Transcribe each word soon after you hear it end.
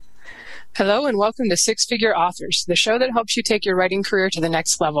Hello and welcome to Six Figure Authors, the show that helps you take your writing career to the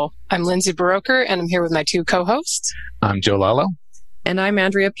next level. I'm Lindsay Baroker, and I'm here with my two co-hosts. I'm Joe Lalo. And I'm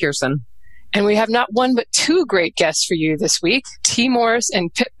Andrea Pearson. And we have not one but two great guests for you this week, T. Morris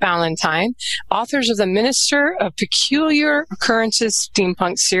and Pip Valentine, authors of the Minister of Peculiar Occurrences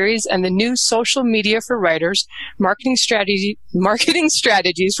Steampunk series and the new Social Media for Writers, marketing strategies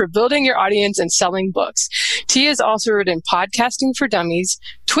for building your audience and selling books. T has also written Podcasting for Dummies,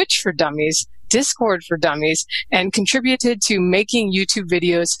 Twitch for Dummies, Discord for Dummies, and contributed to Making YouTube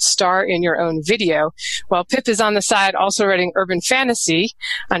Videos Star in Your Own Video, while Pip is on the side also writing urban fantasy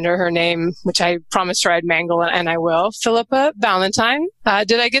under her name, which I promised her I'd mangle, and I will, Philippa Valentine.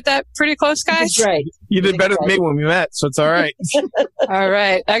 Did I get that pretty close, guys? That's right. You did better than me when we met, so it's all right. All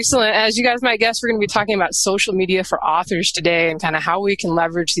right. Excellent. As you guys might guess, we're going to be talking about social media for authors today and kind of how we can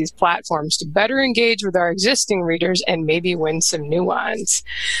leverage these platforms to better engage with our existing readers and maybe win some new ones.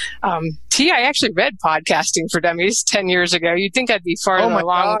 T, I actually read Podcasting for Dummies 10 years ago. You'd think I'd be farther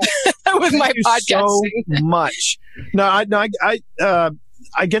along with my podcasting. So much. No,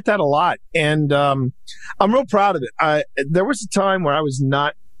 I get that a lot, and I'm real proud of it. There was a time where I was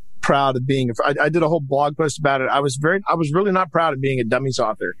not proud of being. I did a whole blog post about it. I was really not proud of being a Dummies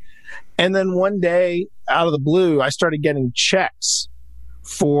author, and then one day, out of the blue, I started getting checks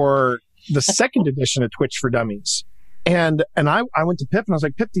for the second edition of Twitch for Dummies. And I went to Pip and I was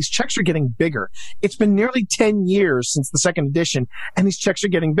like, Pip, these checks are getting bigger. It's been nearly 10 years since the second edition, and these checks are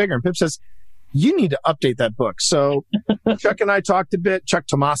getting bigger. And Pip says, you need to update that book. So Chuck and I talked a bit, Chuck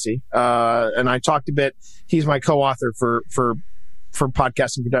Tomasi, and I talked a bit. He's my co-author for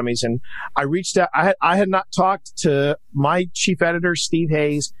Podcasting for Dummies. And I reached out. I had not talked to my chief editor, Steve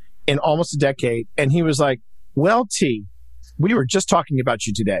Hayes, in almost a decade. And he was like, well, T, we were just talking about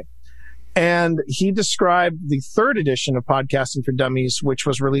you today. And he described the third edition of Podcasting for Dummies, which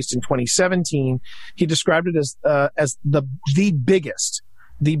was released in 2017. He described it as the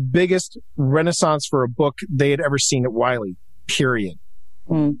biggest renaissance for a book they had ever seen at Wiley, period.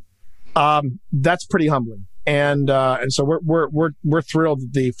 That's pretty humbling. And so we're thrilled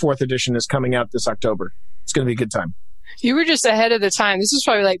that the fourth edition is coming out this October. It's going to be a good time. You were just ahead of the time. This was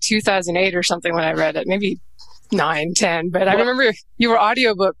probably like 2008 or something when I read it, maybe 9, 10. But I remember you were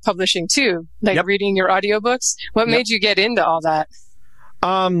audiobook publishing too, reading your audiobooks. What made you get into all that?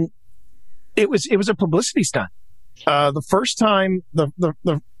 It was a publicity stunt. The first time,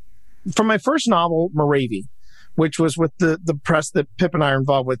 from my first novel, Moravia, which was with the press that Pip and I are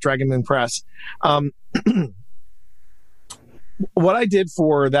involved with, Dragon Moon Press. What I did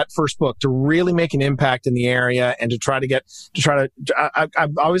for that first book to really make an impact in the area and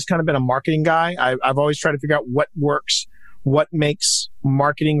I've always kind of been a marketing guy. I've always tried to figure out what works, what makes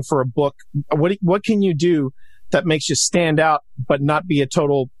marketing for a book. What can you do that makes you stand out, but not be a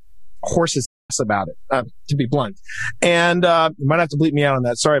total horse's ass about it, to be blunt. And, you might have to bleep me out on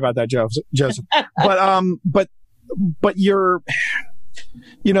that. Sorry about that, Joseph. But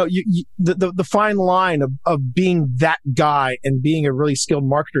the fine line of being that guy and being a really skilled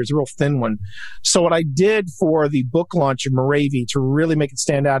marketer is a real thin one. So what I did for the book launch of Moravia to really make it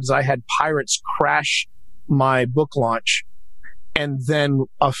stand out is I had pirates crash my book launch, and then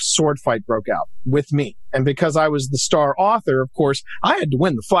a sword fight broke out with me. And because I was the star author, of course, I had to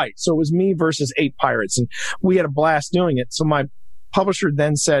win the fight. So it was me versus 8 pirates, and we had a blast doing it. So my publisher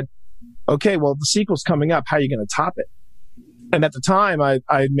then said, okay, well, the sequel's coming up. How are you going to top it? And at the time, I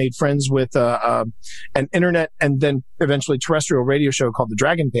made friends with an internet and then eventually terrestrial radio show called The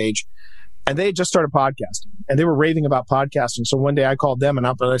Dragon Page. And they had just started podcasting. And they were raving about podcasting. So one day I called them and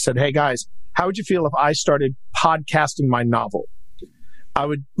I said, hey, guys, how would you feel if I started podcasting my novel? I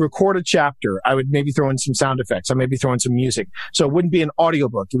would record a chapter. I would maybe throw in some sound effects. I maybe throw in some music. So it wouldn't be an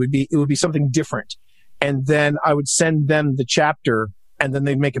audiobook. It would be something different. And then I would send them the chapter, and then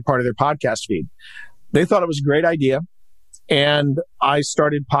they'd make it part of their podcast feed. They thought it was a great idea. And I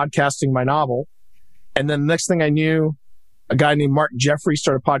started podcasting my novel. And then the next thing I knew, a guy named Martin Jeffrey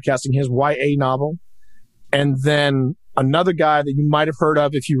started podcasting his YA novel. And then another guy that you might have heard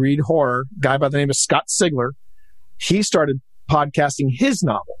of if you read horror, a guy by the name of Scott Sigler, he started podcasting his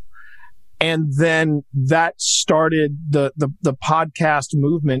novel. And then that started the podcast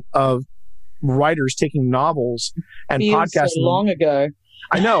movement of writers taking novels and podcasting. So long ago.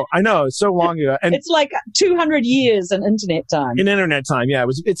 I know. It's so long ago. And it's like 200 years in internet time. In internet time, yeah.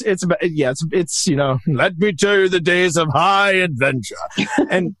 It's let me tell you the days of high adventure.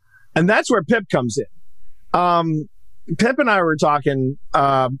 and that's where Pip comes in. Pip and I were talking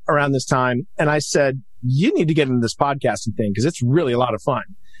around this time, and I said, you need to get into this podcasting thing because it's really a lot of fun.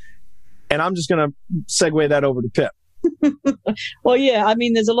 And I'm just going to segue that over to Pip. Well, yeah, I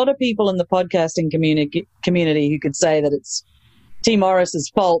mean, there's a lot of people in the podcasting community who could say that it's T.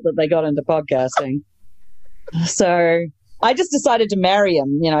 Morris's fault that they got into podcasting. So I just decided to marry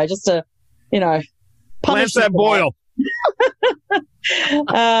him, just to, punish Lance that him. boil.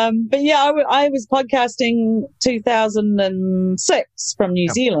 But yeah, I was podcasting 2006 from New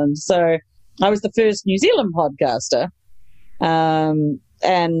Zealand. So I was the first New Zealand podcaster.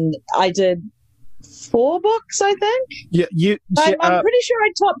 And I did 4 books, I think. Yeah, I'm pretty sure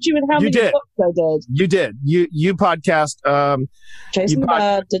I topped you with how many books I did. You did. You podcast Chasing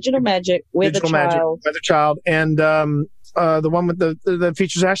Digital Magic, Weather Child, and the one with the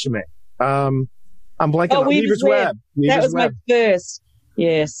features Ashley May. I'm blanking on Weaver's Web. That was my first.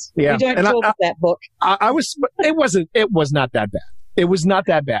 Yes. Yeah. We don't talk about that book. It was not that bad. It was not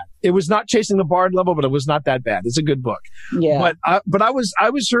that bad. It was not Chasing the Bard level, but it was not that bad. It's a good book. Yeah. But I was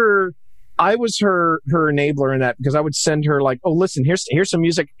her enabler in that, because I would send her like, oh, listen, here's some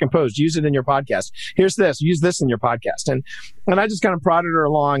music composed. Use it in your podcast. Here's this. Use this in your podcast. And I just kind of prodded her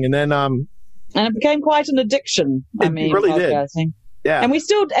along, and then and it became quite an addiction. It really podcasting. did. Yeah. And we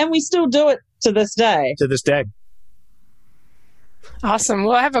still do it to this day. To this day. Awesome.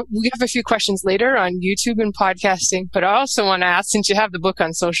 Well, we have a few questions later on YouTube and podcasting, but I also want to ask, since you have the book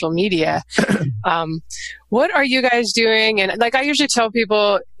on social media, what are you guys doing? And like I usually tell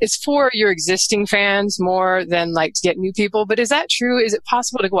people, it's for your existing fans more than like to get new people. But is that true? Is it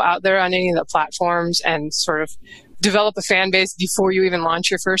possible to go out there on any of the platforms and sort of develop a fan base before you even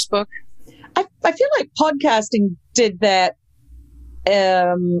launch your first book? I feel like podcasting did that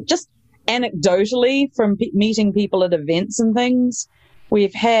just anecdotally from meeting people at events and things.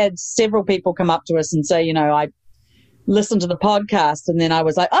 We've had several people come up to us and say, I listened to the podcast, and then I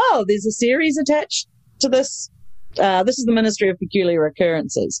was like, oh, there's a series attached to this. This is the Ministry of Peculiar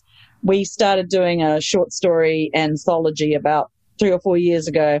Occurrences. We started doing a short story anthology about 3 or 4 years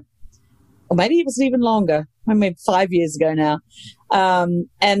ago, or maybe it was even longer, maybe 5 years ago now.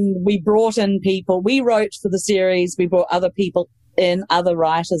 And we brought in people. We wrote for the series. We brought other people in, other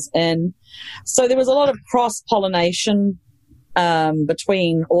writers in. So there was a lot of cross-pollination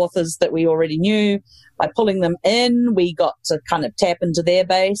between authors that we already knew. By pulling them in, we got to kind of tap into their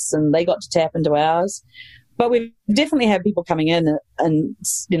base, and they got to tap into ours. But we've definitely had people coming in and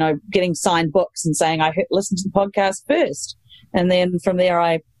getting signed books and saying, I listened to the podcast first. And then from there,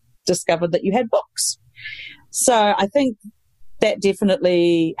 I discovered that you had books. So I think that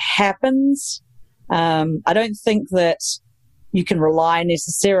definitely happens. I don't think that you can rely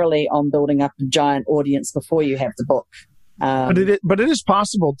necessarily on building up a giant audience before you have the book. But it is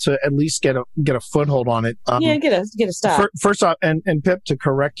possible to at least get a foothold on it. Get a start. First off, and Pip, to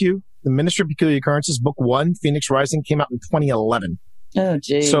correct you, the Ministry of Peculiar Occurrences, Book 1, Phoenix Rising, came out in 2011. Oh,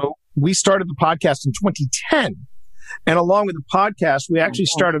 geez. So we started the podcast in 2010. And along with the podcast, we actually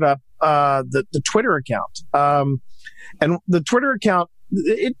started up the Twitter account. And the Twitter account,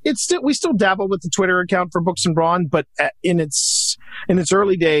 we still dabble with the Twitter account for Books and Brawn, but in its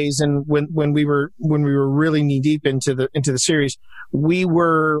early days, and when we were really knee deep into the series, we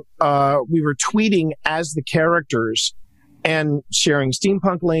were tweeting as the characters and sharing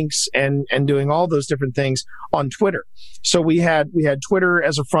steampunk links and doing all those different things on Twitter. So we had Twitter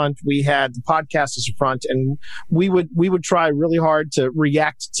as a front, we had the podcast as a front, and we would try really hard to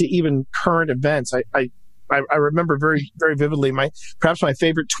react to even current events. I remember very, very vividly perhaps my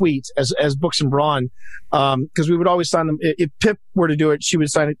favorite tweet as Books and Brawn, because we would always sign them. If Pip were to do it, she would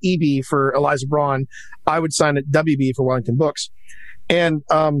sign it EB for Eliza Braun. I would sign it WB for Wellington Books. And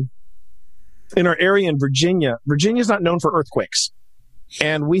in our area in Virginia is not known for earthquakes.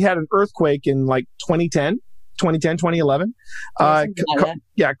 And we had an earthquake in like 2011.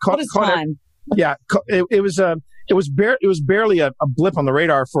 It was barely a blip on the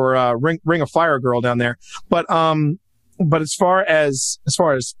radar for Ring of Fire girl down there. But as far as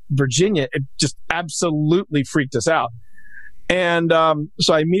Virginia, it just absolutely freaked us out. And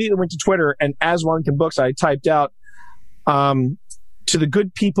so I immediately went to Twitter, and as Wellington Books, I typed out, to the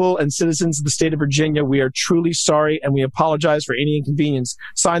good people and citizens of the state of Virginia, we are truly sorry, and we apologize for any inconvenience.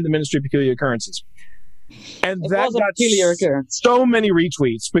 Signed, the Ministry of Peculiar Occurrences. And that got so many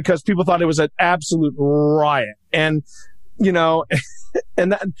retweets because people thought it was an absolute riot. And,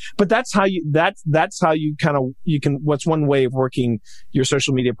 but that's how you can, what's one way of working your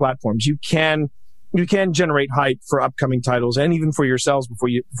social media platforms. You can generate hype for upcoming titles and even for yourselves before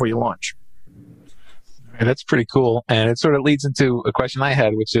you launch. That's pretty cool. And it sort of leads into a question I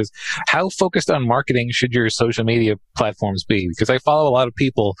had, which is how focused on marketing should your social media platforms be? Because I follow a lot of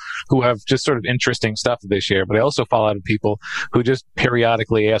people who have just sort of interesting stuff that they share, but I also follow a lot of people who just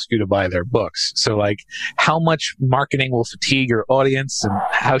periodically ask you to buy their books. So like, how much marketing will fatigue your audience, and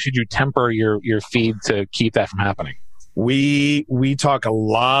how should you temper your feed to keep that from happening? We talk a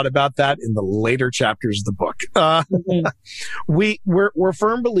lot about that in the later chapters of the book. We're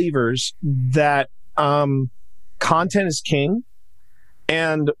firm believers that content is king,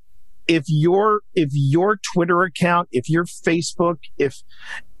 and if your Twitter account, if your Facebook, if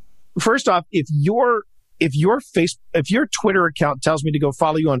your Twitter account tells me to go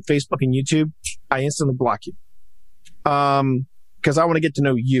follow you on Facebook and YouTube, I instantly block you, because I want to get to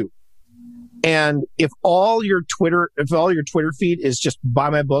know you. And if all your Twitter feed is just buy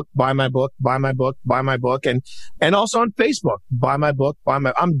my book, buy my book, buy my book, buy my book, and also on Facebook, buy my book,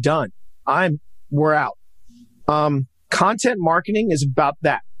 I'm done. We're out. Content marketing is about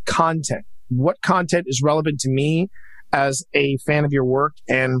that content. What content is relevant to me as a fan of your work,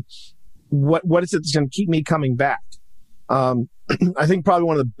 and what is it that's going to keep me coming back? I think probably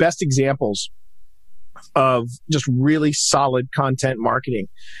one of the best examples of just really solid content marketing,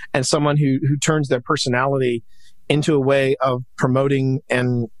 and someone who turns their personality into a way of promoting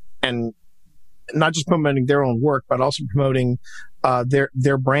and not just promoting their own work, but also promoting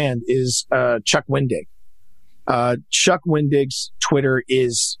their brand, is Chuck Wendig. Chuck Wendig's Twitter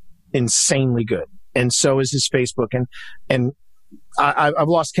is insanely good, and so is his Facebook. And I've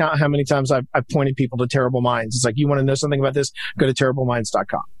lost count how many times I've pointed people to Terrible Minds. It's like, you want to know something about this? Go to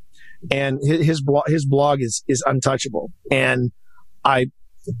terribleminds.com. And his blog is untouchable. And I,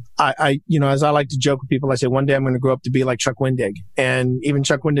 as I like to joke with people, I say, one day I'm going to grow up to be like Chuck Wendig. And even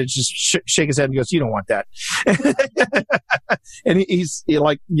Chuck Wendig just shake his head and goes, you don't want that. And he's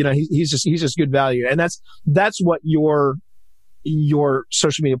just good value. And that's what your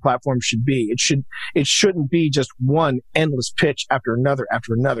social media platform should be. It shouldn't be just one endless pitch after another.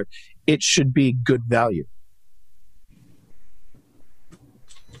 It should be good value.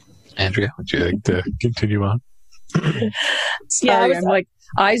 Andrea, would you like to continue on? Sorry, I'm like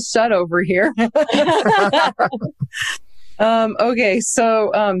eyes shut over here. Okay,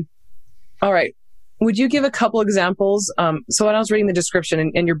 so all right. Would you give a couple examples? So when I was reading the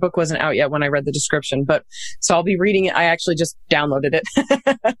description, and your book wasn't out yet when I read the description, but so I'll be reading it. I actually just downloaded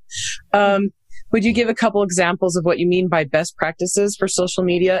it. Would you give a couple examples of what you mean by best practices for social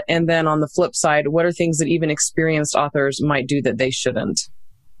media? And then on the flip side, what are things that even experienced authors might do that they shouldn't?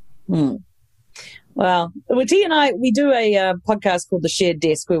 Well, T and I, we do a podcast called The Shared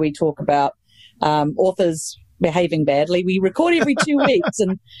Desk, where we talk about authors behaving badly. We record every 2 weeks,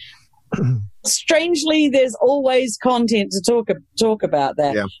 and strangely, there's always content to talk about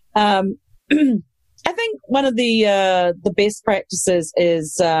that. Yeah. I think one of the best practices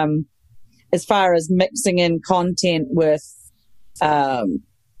is as far as mixing in content with buy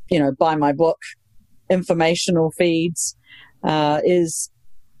my book informational feeds is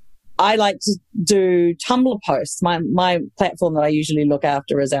I like to do Tumblr posts. My platform that I usually look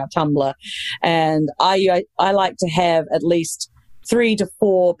after is our Tumblr, and I like to have at least 3 to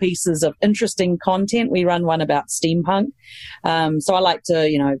 4 pieces of interesting content. We run one about steampunk, so I like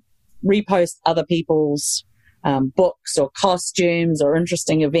to repost other people's books or costumes or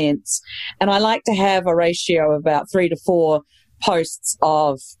interesting events, and I like to have a ratio of about 3 to 4 posts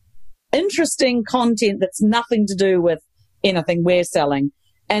of interesting content that's nothing to do with anything we're selling,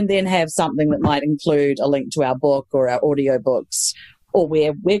 and then have something that might include a link to our book or our audiobooks or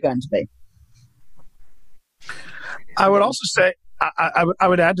where we're going to be. I would also say, I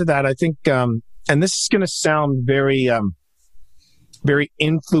would add to that, I think, and this is going to sound very, very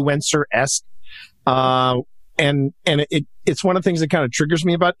influencer-esque, and it's one of the things that kind of triggers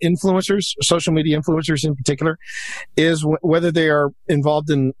me about influencers, social media influencers in particular, is whether they are involved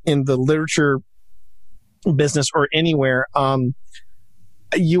in the literature business or anywhere.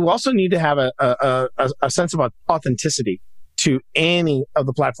 You also need to have a sense of authenticity to any of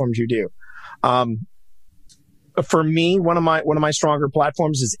the platforms you do. For me, one of my stronger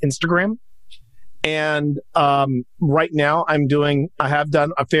platforms is Instagram. And right now I have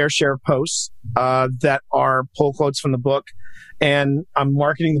done a fair share of posts that are pull quotes from the book, and I'm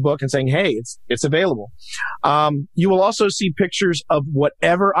marketing the book and saying, hey, it's available. You will also see pictures of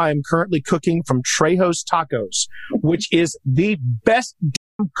whatever I'm currently cooking from Trejo's Tacos, which is the best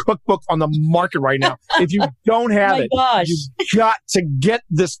cookbook on the market right now. If you don't have you've got to get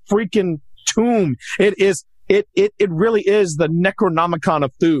this freaking tomb. It really is the Necronomicon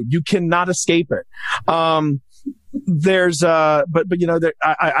of food. You cannot escape it. there's but you know,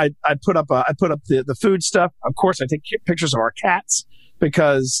 I put up the food stuff. Of course, I take pictures of our cats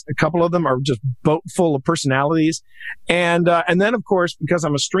because a couple of them are just boat full of personalities, and then of course, because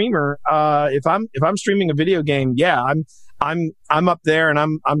I'm a streamer, if I'm streaming a video game, yeah, I'm up there and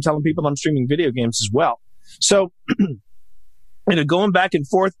I'm telling people I'm streaming video games as well. So, you know, going back and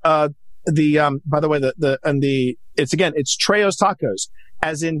forth. By the way, it's Trejo's Tacos,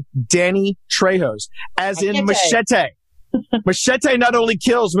 as in Danny Trejo's, as in Machete. Machete not only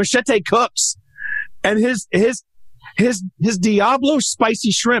kills, Machete cooks, and his Diablo spicy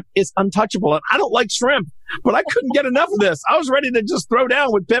shrimp is untouchable. And I don't like shrimp, but I couldn't get enough of this. I was ready to just throw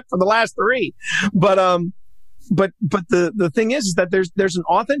down with Pip for the last 3. But the thing is that there's an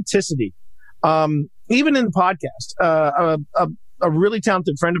authenticity, even in the podcast. A really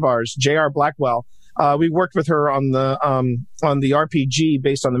talented friend of ours, J.R. Blackwell. We worked with her on the RPG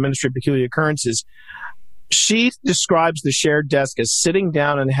based on the Ministry of Peculiar Occurrences. She describes the shared desk as sitting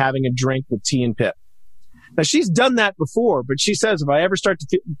down and having a drink with T and Pip. Now, she's done that before, but she says, if I ever start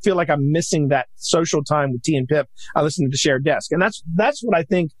to feel like I'm missing that social time with T and Pip, I listen to the shared desk. And that's what I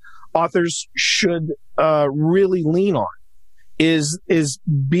think authors should really lean on, is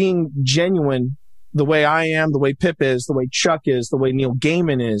being genuine the way I am, the way Pip is, the way Chuck is, the way Neil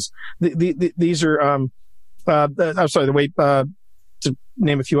Gaiman is. These are, I'm sorry, the way, to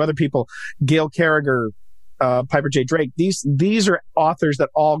name a few other people, Gail Carriger, Piper J. Drake. These are authors that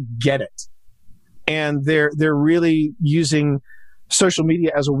all get it. And they're really using social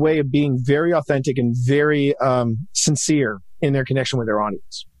media as a way of being very authentic and very sincere in their connection with their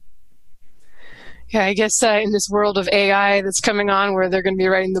audience. Yeah, I guess in this world of AI that's coming on, where they're going to be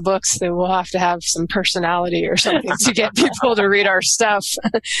writing the books, they will have to have some personality or something to get people to read our stuff,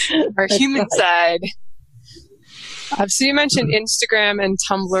 our human side. So you mentioned Instagram and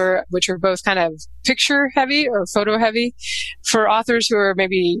Tumblr, which are both kind of picture heavy or photo heavy for authors who are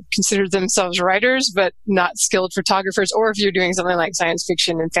maybe considered themselves writers, but not skilled photographers. Or if you're doing something like science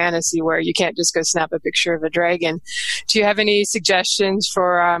fiction and fantasy where you can't just go snap a picture of a dragon. Do you have any suggestions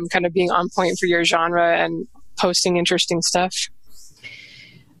for kind of being on point for your genre and posting interesting stuff?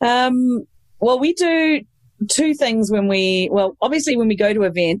 Well, we do 2 things obviously when we go to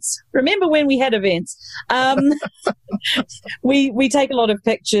events. Remember when we had events? We take a lot of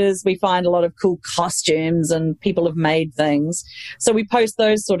pictures. We find a lot of cool costumes and people have made things. So we post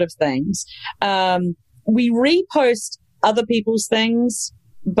those sort of things. We repost other people's things,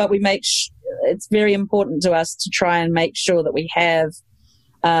 but we make it's very important to us to try and make sure that we have,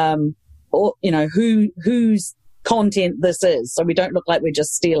 whose content this is, so we don't look like we're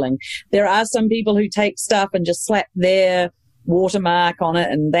just stealing. There are some people who take stuff and just slap their watermark on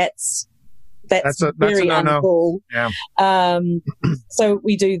it, and that's very uncool. Yeah. So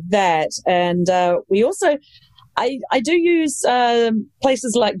we do that, and we also, I do use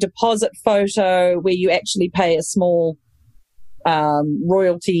places like Deposit Photo, where you actually pay a small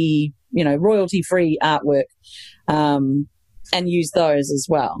royalty-free artwork, and use those as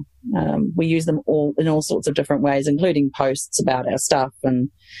well. We use them all in all sorts of different ways, including posts about our stuff, and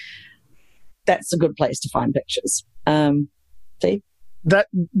that's a good place to find pictures. Steve? That's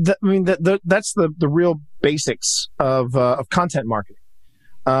the real basics of content marketing.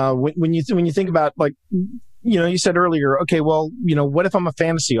 When you think about, like, you said earlier, okay, well, what if I'm a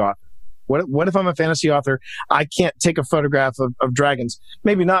fantasy author? What if I'm a fantasy author? I can't take a photograph of dragons.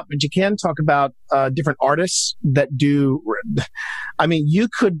 Maybe not, but you can talk about different artists that do. I mean, you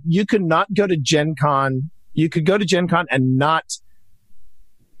could not go to Gen Con. You could go to Gen Con and not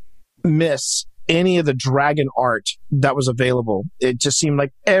miss any of the dragon art that was available. It just seemed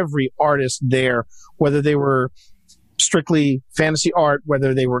like every artist there, whether they were strictly fantasy art,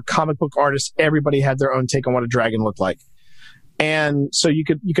 whether they were comic book artists, everybody had their own take on what a dragon looked like. And so you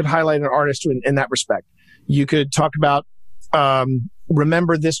could highlight an artist in that respect. You could talk about,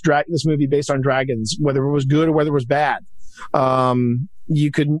 remember this movie based on dragons, whether it was good or whether it was bad.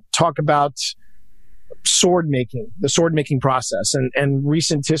 You could talk about the sword making process and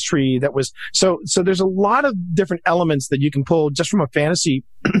recent history that was, so there's a lot of different elements that you can pull just from a fantasy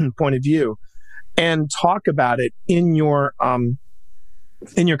point of view and talk about it in your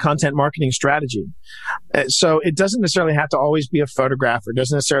content marketing strategy. So it doesn't necessarily have to always be a photograph, or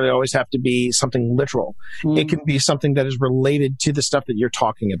doesn't necessarily always have to be something literal. It can be something that is related to the stuff that you're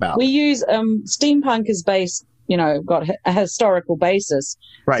talking about. We use steampunk is based, got a historical basis.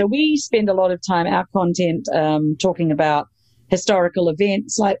 Right. So we spend a lot of time, our content, talking about historical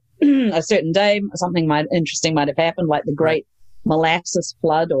events, like a certain day, something interesting might have happened, like the Great Molasses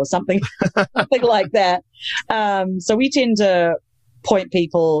Flood or something, something like that. So we tend to point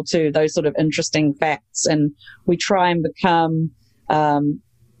people to those sort of interesting facts, and we try and become, a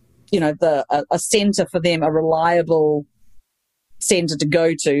center for them, a reliable center to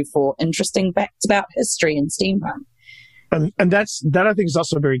go to for interesting facts about history and steampunk. And that I think is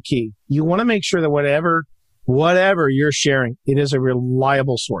also very key. You want to make sure that whatever you're sharing, it is a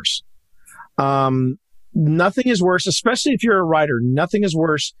reliable source. Nothing is worse, especially if you're a writer, nothing is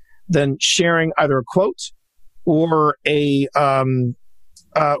worse than sharing either a quote or a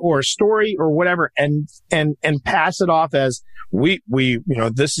story or whatever, and pass it off as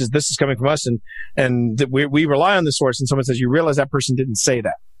this is coming from us, and we rely on this source. And someone says, you realize that person didn't say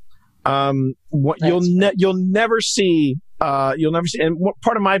that. You'll never see, and what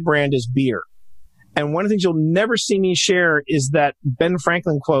part of my brand is beer. And one of the things you'll never see me share is that Ben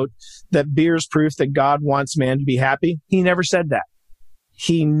Franklin quote, that beer's proof that God wants man to be happy. He never said that.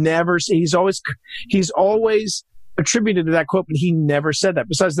 He's always attributed to that quote, but he never said that.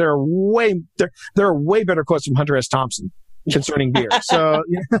 Besides, there are way better quotes from Hunter S. Thompson concerning beer. So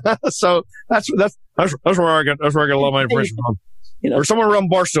that's where I get a lot of my information from. Or somewhere around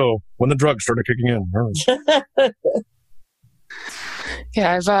Barstow when the drugs started kicking in.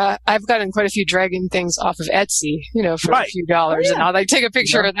 Yeah, I've gotten quite a few dragon things off of Etsy, for a few dollars, and I'll take a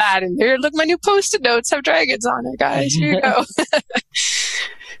picture of that, and here, look, my new Post-it notes have dragons on it, guys. Here you go.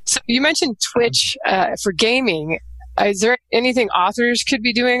 So you mentioned Twitch for gaming. Is there anything authors could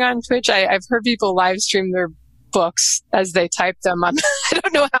be doing on Twitch? I've heard people live stream their books as they type them. I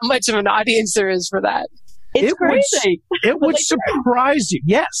don't know how much of an audience there is for that. It's crazy. It would surprise you.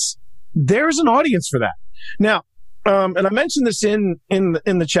 Yes, there's an audience for that. Now, and I mentioned this in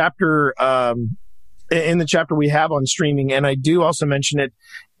the chapter we have on streaming, and I do also mention it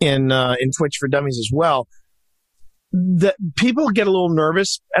in Twitch for Dummies as well. That people get a little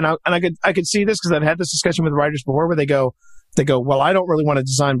nervous, and I could see this because I've had this discussion with writers before, where they go, well, I don't really want to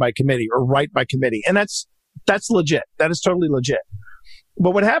design by committee or write by committee, and that's legit. That is totally legit.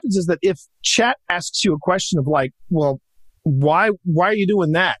 But what happens is that if chat asks you a question of like, well, why are you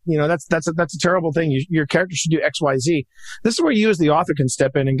doing that? That's a terrible thing. Your character should do X, Y, Z. This is where you as the author can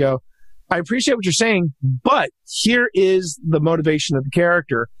step in and go, I appreciate what you're saying, but here is the motivation of the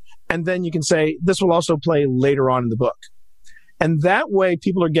character. And then you can say, this will also play later on in the book. And that way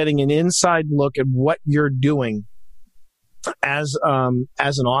people are getting an inside look at what you're doing as an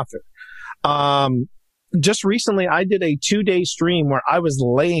author. Just recently, I did a 2-day stream where I was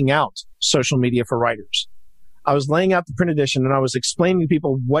laying out social media for writers. I was laying out the print edition, and I was explaining to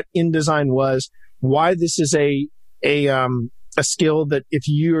people what InDesign was, why this is a skill that if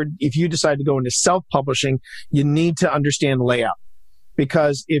you decide to go into self-publishing, you need to understand layout.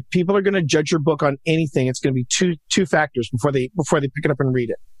 Because if people are going to judge your book on anything, it's going to be two factors before they pick it up and read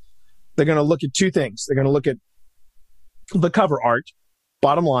it. They're going to look at two things. They're going to look at the cover art.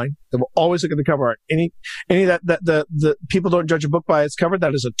 Bottom line, they will always look at the cover art. Any that the people don't judge a book by its cover,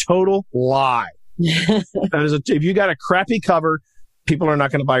 that is a total lie. If you got a crappy cover, people are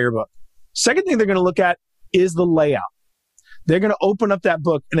not going to buy your book. Second thing they're going to look at is the layout. They're going to open up that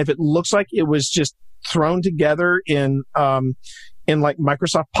book, and if it looks like it was just thrown together in like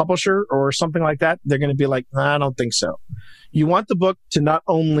Microsoft Publisher or something like that, they're going to be like, I don't think so. You want the book to not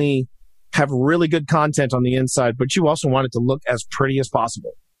only have really good content on the inside, but you also want it to look as pretty as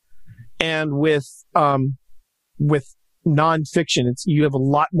possible. And with nonfiction, you have a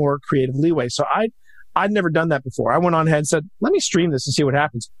lot more creative leeway. So I'd never done that before. I went on ahead and said, let me stream this and see what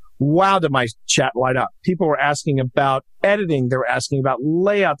happens. Wow, did my chat light up. People were asking about editing. They were asking about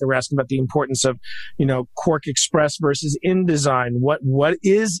layout. They were asking about the importance of, Quark Express versus InDesign. What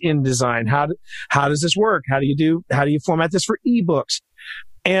is InDesign? How does this work? How do you format this for ebooks?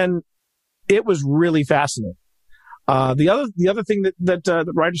 And it was really fascinating. The other thing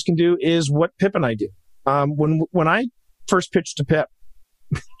that writers can do is what Pip and I do. When I first pitched to Pip,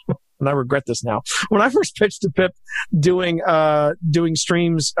 and I regret this now. When I first pitched to Pip doing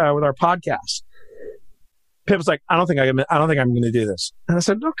streams with our podcast, Pip was like, I don't think I'm going to do this. And I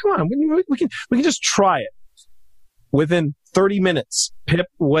said, no, come on, we can just try it. Within 30 minutes, Pip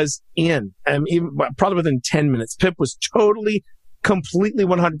was in, and even probably within 10 minutes, Pip was totally, completely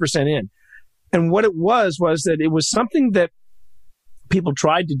 100% in. And what it was that it was something that people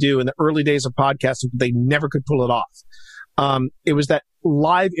tried to do in the early days of podcasting, but they never could pull it off. It was that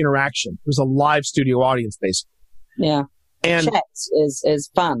live interaction. It was a live studio audience, basically. Yeah. And chat is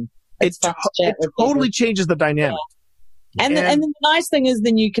fun. It totally changes the dynamic. Yeah. And then the nice thing is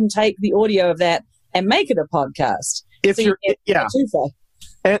then you can take the audio of that and make it a podcast. And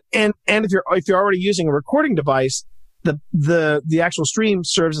if you're already using a recording device, the actual stream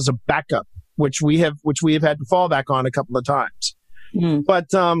serves as a backup, which we have had to fall back on a couple of times. But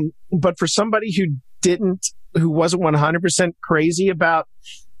for somebody who wasn't 100% crazy about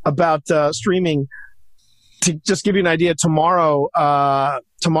streaming, to just give you an idea, tomorrow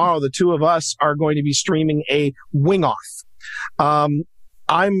the two of us are going to be streaming a wing off. I'm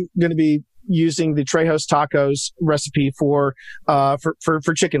going to be using the Trejo's Tacos recipe for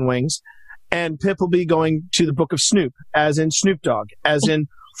chicken wings, and Pip will be going to the Book of Snoop, as in Snoop Dogg, as in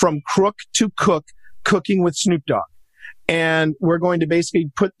from crook to cook, cooking with Snoop Dogg. And we're going to basically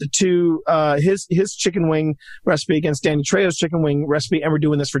put the two, his chicken wing recipe against Danny Trejo's chicken wing recipe, and we're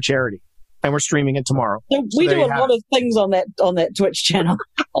doing this for charity. And we're streaming it tomorrow. So we do a lot of things on that Twitch channel.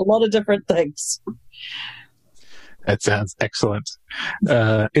 A lot of different things. That sounds excellent.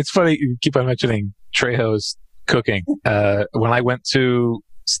 It's funny you keep on mentioning Trejo's cooking. When I went to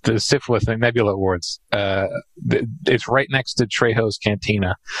the Syphilis and Nebula Awards, it's right next to Trejo's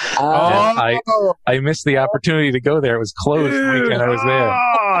Cantina. I missed the opportunity to go there. It was closed the weekend I was there.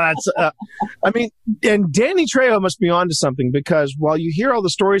 And Danny Trejo must be onto something, because while you hear all the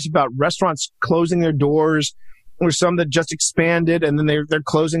stories about restaurants closing their doors, there's some that just expanded and then they're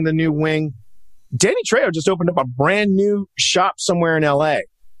closing the new wing. Danny Trejo just opened up a brand new shop somewhere in LA.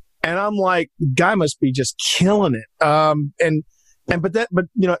 And I'm like, the guy must be just killing it. But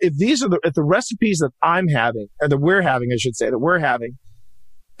if the recipes that I'm having, or that we're having,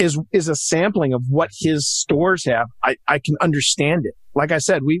 is a sampling of what his stores have, I can understand it. Like I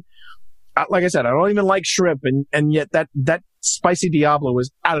said, I don't even like shrimp, and yet that spicy Diablo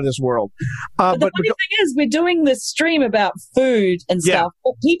was out of this world. But the funny thing is, we're doing this stream about food and stuff,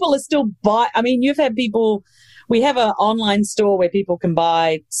 but people are still you've had people, we have an online store where people can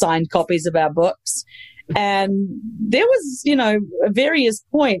buy signed copies of our books. And there was, various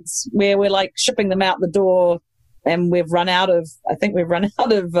points where we're like shipping them out the door, and we've run out of. We ran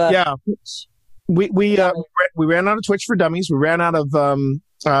out of Twitch for Dummies. We ran out of.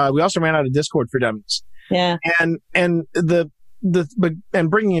 We also ran out of Discord for Dummies. Yeah. And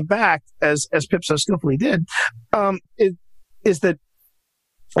bringing it back as Pip so skillfully did, is that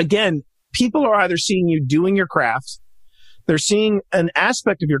again, people are either seeing you doing your craft. They're seeing an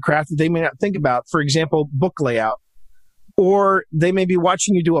aspect of your craft that they may not think about, for example, book layout, or they may be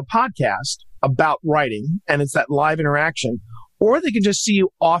watching you do a podcast about writing, and it's that live interaction, or they can just see you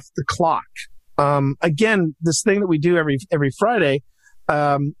off the clock. Again, this thing that we do every Friday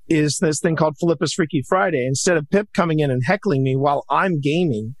is this thing called Philippa's Freaky Friday. Instead of Pip coming in and heckling me while I'm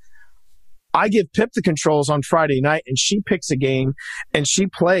gaming, I give Pip the controls on Friday night, and she picks a game and she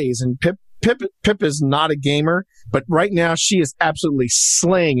plays, and Pip is not a gamer, but right now she is absolutely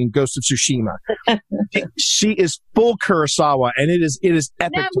slaying in Ghost of Tsushima. She is full Kurosawa, and it is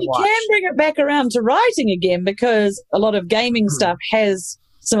epic now, to watch. We can bring it back around to writing again, because a lot of gaming stuff has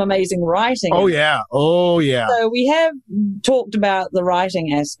some amazing writing. Oh yeah. So we have talked about the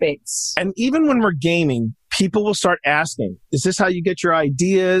writing aspects. And even when we're gaming, people will start asking, is this how you get your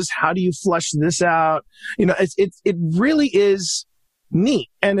ideas? How do you flesh this out? It really is neat.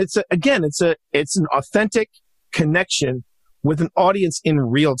 And it's an authentic connection with an audience in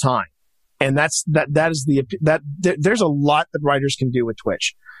real time. And there's a lot that writers can do with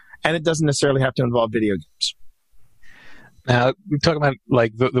Twitch, and it doesn't necessarily have to involve video games. Now, we talk about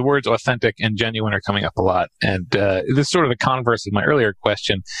like the words authentic and genuine are coming up a lot. And this is sort of the converse of my earlier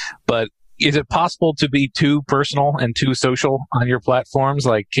question, but is it possible to be too personal and too social on your platforms?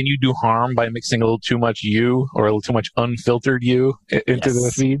 Like, can you do harm by mixing a little too much you or a little too much unfiltered you into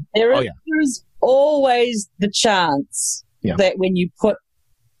the feed? There's always the chance that when you put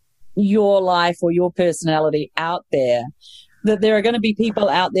your life or your personality out there, that there are going to be people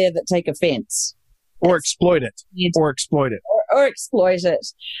out there that take offense. Or exploit it. Or exploit it.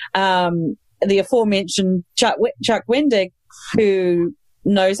 The aforementioned Chuck Wendig, who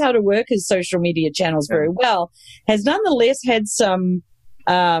knows how to work his social media channels very well, has nonetheless had some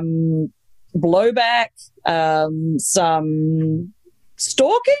blowback, some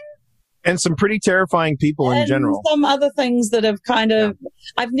stalking. And some pretty terrifying people in general. Some other things that have kind of... Yeah.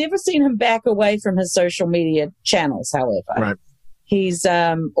 I've never seen him back away from his social media channels, however. Right. He's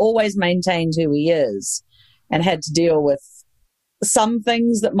always maintained who he is and had to deal with some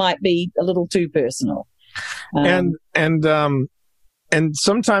things that might be a little too personal. And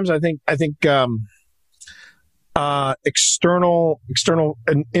sometimes I think external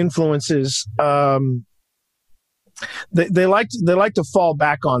influences they like to fall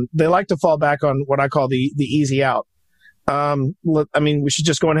back on what I call the easy out. We should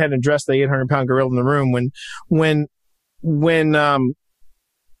just go ahead and address the 800-pound gorilla in the room.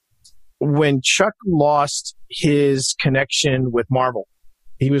 When Chuck lost his connection with Marvel,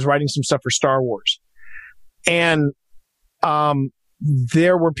 he was writing some stuff for Star Wars, and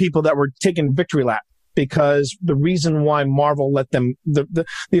there were people that were taking victory lap because the reason why Marvel let them, the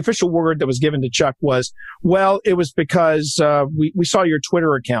official word that was given to Chuck was, well, it was because we saw your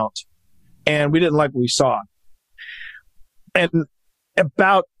Twitter account and we didn't like what we saw. And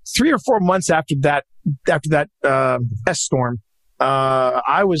about 3 or 4 months after that S-storm,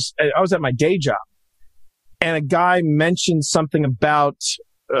 I was at my day job, and a guy mentioned something about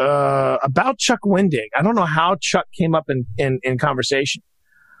Chuck Wendig. I don't know how Chuck came up in conversation,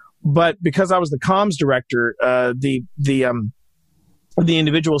 but because I was the comms director, the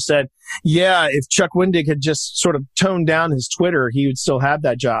individual said, "Yeah, if Chuck Wendig had just sort of toned down his Twitter, he would still have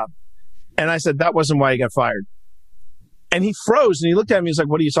that job." And I said, "That wasn't why he got fired." And he froze and he looked at me. He's like,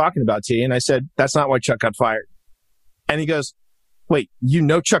 "What are you talking about, T?" And I said, "That's not why Chuck got fired." And he goes, "Wait, you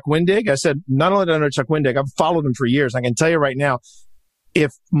know Chuck Wendig?" I said, "Not only do I know Chuck Wendig, I've followed him for years. I can tell you right now,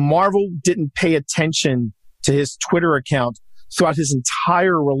 if Marvel didn't pay attention to his Twitter account throughout his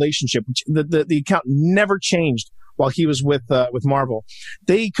entire relationship, which the account never changed while he was with Marvel,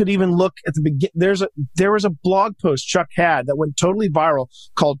 they could even look at the begin. There was a blog post Chuck had that went totally viral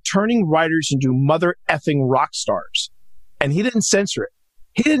called "Turning Writers into Mother Effing Rock Stars." And he didn't censor it.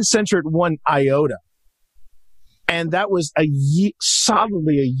 He didn't censor it one iota. And that was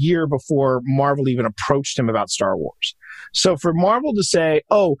solidly a year before Marvel even approached him about Star Wars. So for Marvel to say,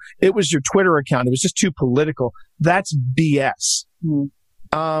 "Oh, it was your Twitter account, it was just too political," that's BS.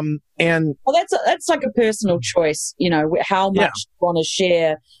 And well, that's like a personal choice, how much you want to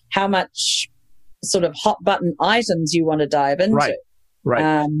share, how much sort of hot button items you want to dive into.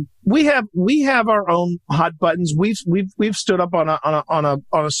 Right. We have our own hot buttons. We've stood up on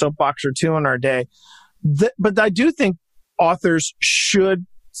a soapbox or two in our day. But I do think authors should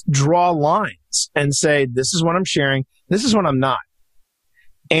draw lines and say, "This is what I'm sharing. This is what I'm not."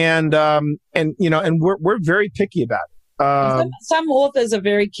 And we're very picky about it. Some authors are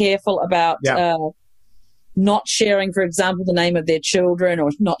very careful about not sharing, for example, the name of their children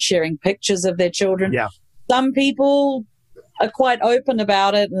or not sharing pictures of their children. Yeah. Some people are quite open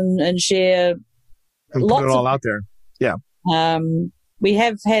about it and share and lots put it all out there. Yeah. We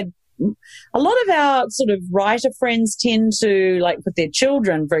have had a lot of our sort of writer friends tend to, like with their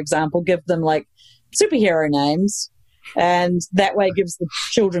children, for example, give them like superhero names, and that way gives the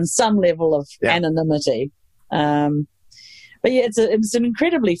children some level of anonymity. But yeah, it's an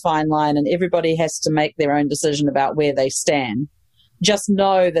incredibly fine line, and everybody has to make their own decision about where they stand. Just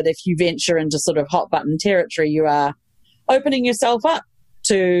know that if you venture into sort of hot button territory, you are opening yourself up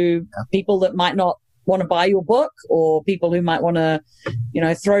to people that might not want to buy your book, or people who might want to,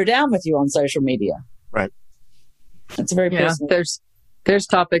 throw down with you on social media. Right. It's very personal. There's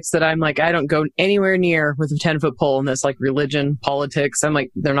topics that I'm like, I don't go anywhere near with a 10-foot pole, and that's like religion, politics. I'm like,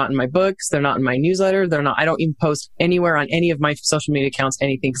 they're not in my books. They're not in my newsletter. I don't even post anywhere on any of my social media accounts,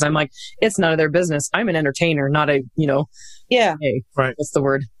 anything. Cause I'm like, it's none of their business. I'm an entertainer, not a, right. What's the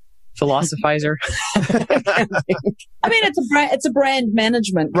word? Philosophizer. I mean, it's a brand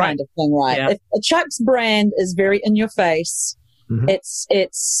management kind of thing, right? Yeah. If Chuck's brand is very in your face. Mm-hmm.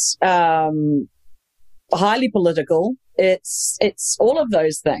 It's highly political. It's all of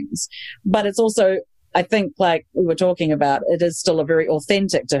those things, but it's also, I think, like we were talking about, it is still a very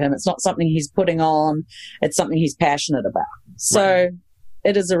authentic to him. It's not something he's putting on. It's something he's passionate about. So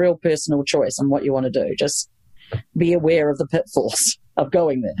it is a real personal choice on what you want to do. Just be aware of the pitfalls of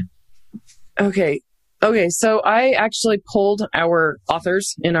going there. Okay. So I actually polled our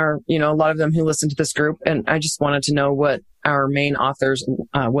authors in our, a lot of them who listen to this group, and I just wanted to know what our main authors,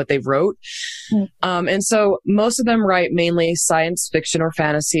 what they wrote. And so most of them write mainly science fiction or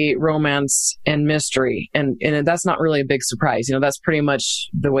fantasy, romance, and mystery. And that's not really a big surprise. That's pretty much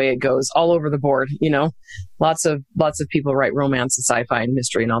the way it goes all over the board. Lots of people write romance and sci-fi and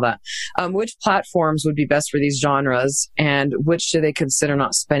mystery and all that. Which platforms would be best for these genres, and which do they consider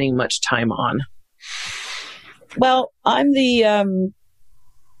not spending much time on? Well, I'm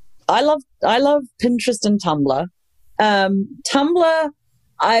I love Pinterest and Tumblr. Tumblr,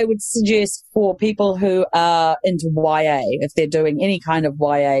 I would suggest for people who are into YA, if they're doing any kind of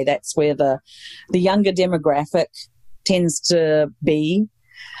YA, that's where the younger demographic tends to be.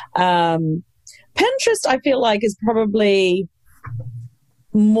 Pinterest, I feel like, is probably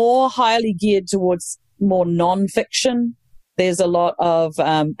more highly geared towards more non-fiction. There's a lot of,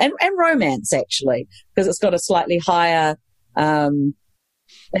 and romance actually, because it's got a slightly higher,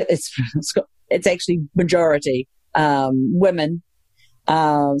 it's actually majority women.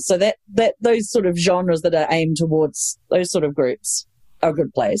 So that those sort of genres that are aimed towards those sort of groups are a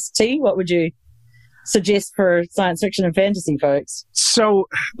good place. T, what would you suggest for science fiction and fantasy folks? So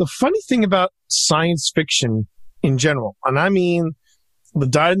the funny thing about science fiction in general, and I mean the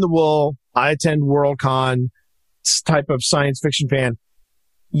dyed-in-the-wool, I attend Worldcon type of science fiction fan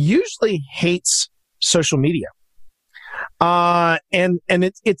usually hates social media. I find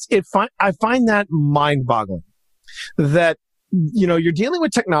that mind-boggling that, you're dealing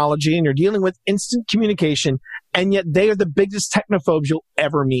with technology and you're dealing with instant communication, and yet they are the biggest technophobes you'll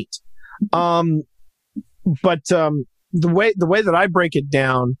ever meet. But the way that I break it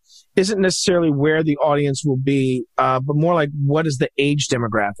down isn't necessarily where the audience will be, but more like what is the age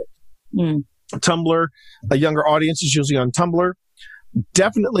demographic. Tumblr, a younger audience is usually on Tumblr.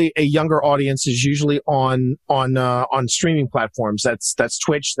 Definitely a younger audience is usually on streaming platforms. That's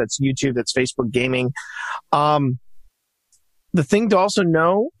Twitch, that's YouTube, that's Facebook gaming. The thing to also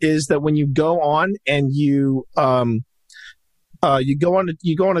know is that when you go on and you go on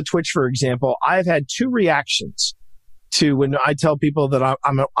a Twitch, for example, I've had 2 reactions to when I tell people that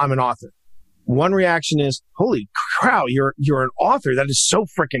I'm an author. One reaction is, "Holy cow, you're an author. That is so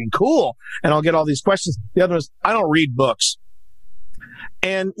freaking cool." And I'll get all these questions. The other is, "I don't read books."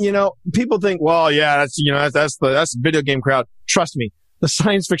 And, people think, well, yeah, that's the video game crowd. Trust me, the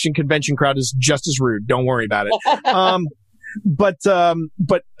science fiction convention crowd is just as rude. Don't worry about it. But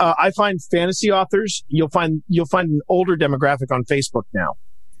I find fantasy authors, you'll find an older demographic on Facebook now.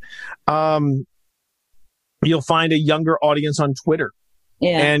 You'll find a younger audience on Twitter.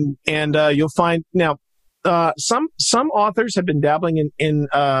 Yeah. And you'll find now, some authors have been dabbling in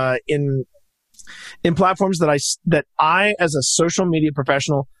platforms that I, as a social media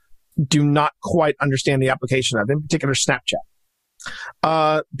professional, do not quite understand the application of, in particular Snapchat.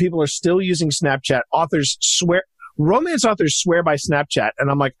 People are still using Snapchat. Romance authors swear by Snapchat,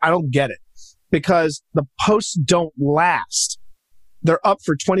 and I'm like, I don't get it, because the posts don't last. They're up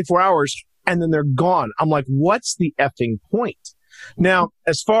for 24 hours and then they're gone. I'm like, what's the effing point? Now,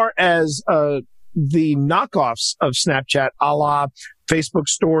 as far as the knockoffs of Snapchat, a la Facebook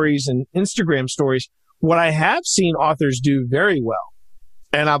stories and Instagram stories, what I have seen authors do very well,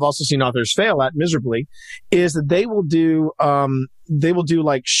 and I've also seen authors fail at miserably, is that they will do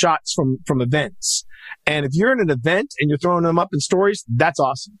like shots from events. And if you're in an event and you're throwing them up in stories, that's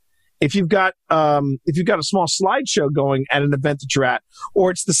awesome. If you've got a small slideshow going at an event that you're at, or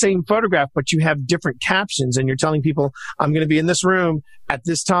it's the same photograph, but you have different captions and you're telling people, I'm going to be in this room at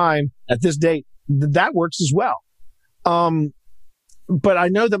this time, at this date, that works as well. But I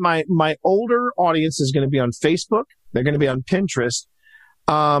know that my older audience is going to be on Facebook. They're going to be on Pinterest.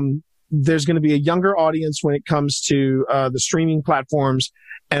 There's going to be a younger audience when it comes to the streaming platforms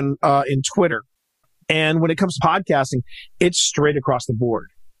and in Twitter. And when it comes to podcasting, it's straight across the board.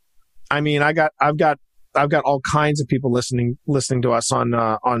 I mean, I've got all kinds of people listening to us on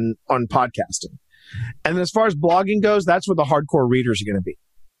podcasting. And as far as blogging goes, that's where the hardcore readers are going to be.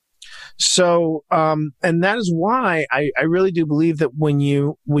 So, and that is why I really do believe that when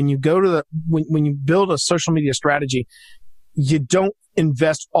you build a social media strategy, you don't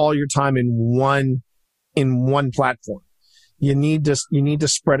invest all your time in one platform. You need to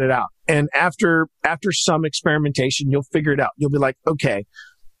spread it out. And after some experimentation, you'll figure it out. You'll be like, okay,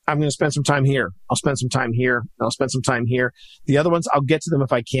 I'm going to spend some time here. I'll spend some time here. I'll spend some time here. The other ones, I'll get to them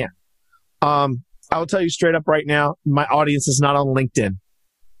if I can. I will tell you straight up right now, my audience is not on LinkedIn,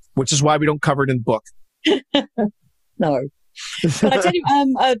 which is why we don't cover it in the book. No. But I tell you,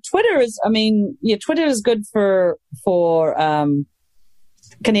 Twitter is good for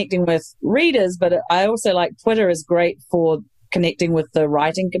connecting with readers, but I also like Twitter is great for connecting with the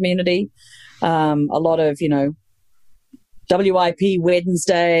writing community. A lot of, WIP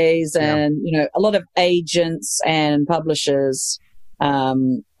Wednesdays and, a lot of agents and publishers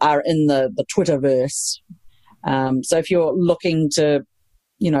are in the Twitterverse. So if you're looking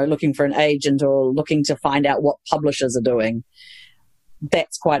for an agent or looking to find out what publishers are doing,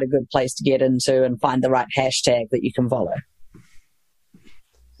 that's quite a good place to get into and find the right hashtag that you can follow.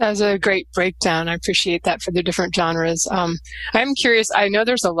 That was a great breakdown. I appreciate that for the different genres. I'm curious. I know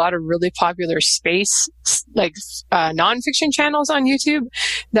there's a lot of really popular space, nonfiction channels on YouTube.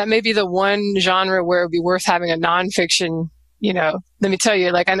 That may be the one genre where it would be worth having a nonfiction. Let me tell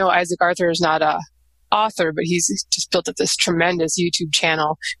you, I know Isaac Arthur is not a author, but he's just built up this tremendous YouTube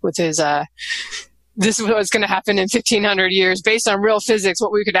channel with his, this is what's going to happen in 1500 years based on real physics,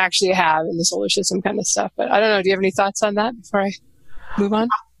 what we could actually have in the solar system kind of stuff. But I don't know. Do you have any thoughts on that before I move on?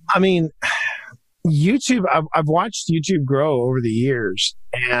 I mean, YouTube, I've watched YouTube grow over the years,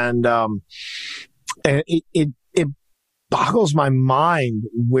 and it boggles my mind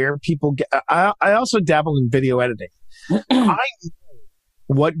where people get. I also dabble in video editing. I know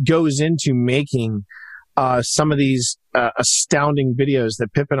what goes into making some of these astounding videos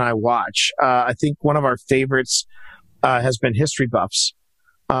that Pip and I watch. I think one of our favorites has been History Buffs.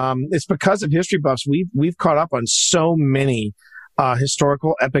 It's because of history buffs. We've caught up on so many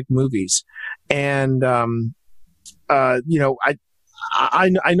historical epic movies, and I know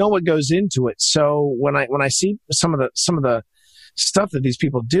what goes into it. So when I see some of the stuff that these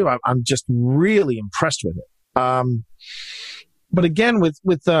people do, I'm just really impressed with it. But again,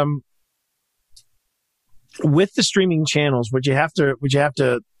 with the streaming channels,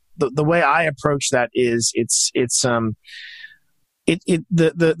 the way I approach that is it's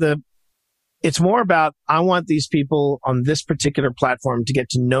more about, I want these people on this particular platform to get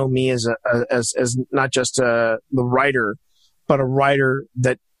to know me as not just the writer, but a writer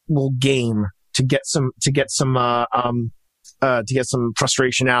that will game to get some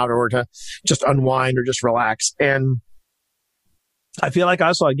frustration out, or to just unwind or just relax. And I feel like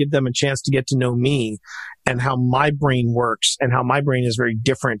I give them a chance to get to know me and how my brain works, and how my brain is very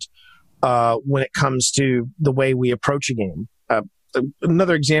different when it comes to the way we approach a game.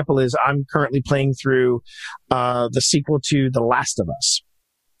 Another example is I'm currently playing through the sequel to The Last of Us.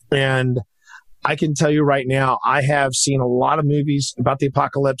 And I can tell you right now, I have seen a lot of movies about the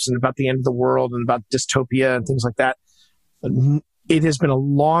apocalypse and about the end of the world and about dystopia and things like that. It has been a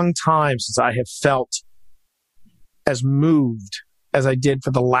long time since I have felt as moved as I did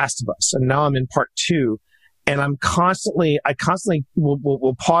for The Last of Us. And now I'm in part 2, and I constantly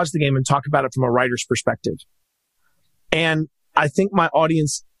will pause the game and talk about it from a writer's perspective. And I think my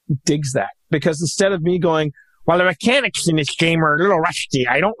audience digs that, because instead of me going, well, the mechanics in this game are a little rusty.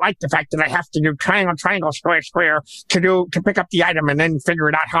 I don't like the fact that I have to do triangle, square to pick up the item and then figure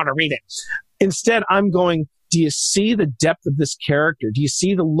it out how to read it. Instead, I'm going, do you see the depth of this character? Do you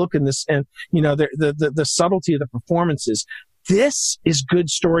see the look in this, and the subtlety of the performances? This is good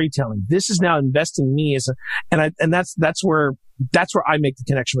storytelling. This is now investing me and that's where I make the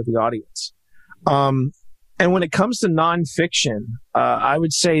connection with the audience. And when it comes to nonfiction, I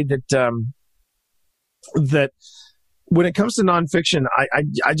would say that when it comes to nonfiction,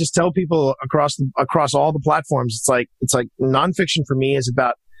 I just tell people across all the platforms, it's like nonfiction for me is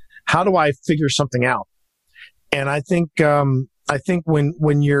about, how do I figure something out? And I think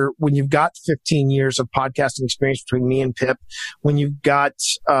when you've got 15 years of podcasting experience between me and Pip, when you've got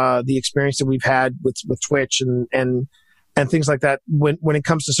the experience that we've had with Twitch and things like that, when it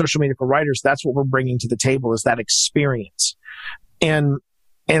comes to social media for writers, that's what we're bringing to the table, is that experience. And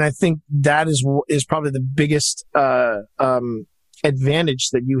I think that is probably the biggest advantage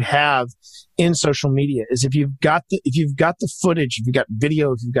that you have in social media, is if you've got the footage, if you've got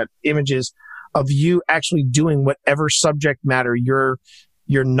video, if you've got images of you actually doing whatever subject matter your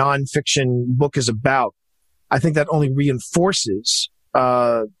nonfiction book is about, I think that only reinforces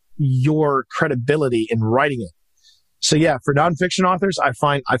your credibility in writing it. So yeah, for nonfiction authors, I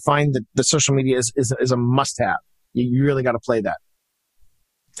find that the social media is a must-have. You really got to play that.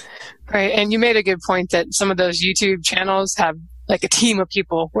 Right, and you made a good point that some of those YouTube channels have like a team of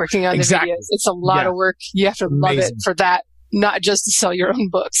people working on the videos. It's a lot of work. You have to love it for that, not just to sell your own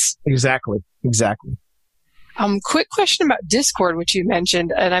books. Exactly. Quick question about Discord, which you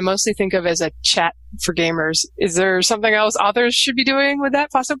mentioned, and I mostly think of as a chat for gamers. Is there something else authors should be doing with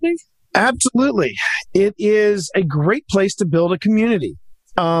that, possibly? Absolutely. It is a great place to build a community.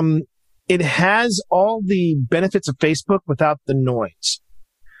 It has all the benefits of Facebook without the noise.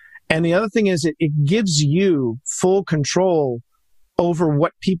 And the other thing is it gives you full control over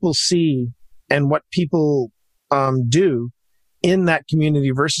what people see and what people do in that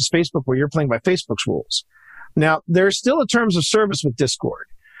community versus Facebook, where you're playing by Facebook's rules. Now, there's still a terms of service with Discord,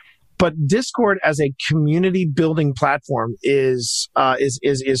 but Discord as a community building platform is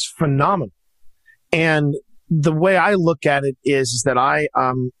phenomenal. And the way I look at it is that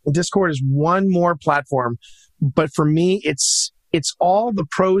Discord is one more platform, but for me, it's all the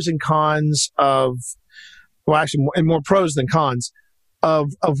pros and cons of, well, actually, more pros than cons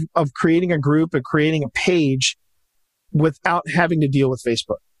of creating a group and creating a page without having to deal with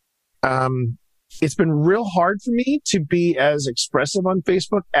Facebook. It's been real hard for me to be as expressive on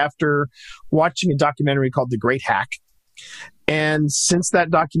Facebook after watching a documentary called The Great Hack. And since that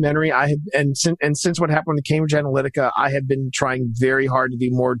documentary, since what happened to Cambridge Analytica, I have been trying very hard to be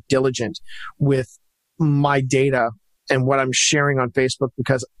more diligent with my data and what I'm sharing on Facebook,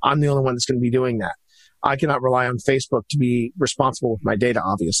 because I'm the only one that's going to be doing that. I cannot rely on Facebook to be responsible with my data,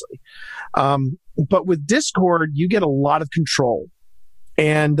 obviously. But with Discord, you get a lot of control.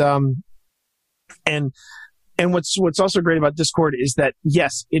 And what's also great about Discord is that,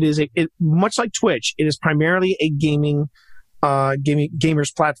 yes, it is much like Twitch, it is primarily a gamers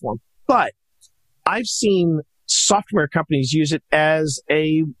platform. But I've seen software companies use it as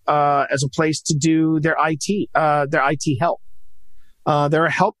a place to do their IT help. There are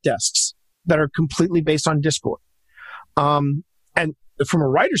help desks that are completely based on Discord. And from a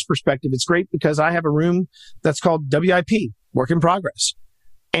writer's perspective, it's great because I have a room that's called WIP, Work in Progress.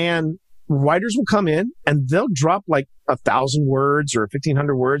 And writers will come in and they'll drop like 1,000 words or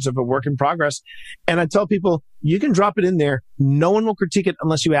 1,500 words of a work in progress. And I tell people, you can drop it in there. No one will critique it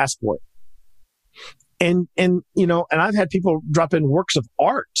unless you ask for it. And I've had people drop in works of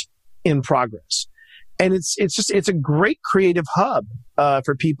art in progress. And it's a great creative hub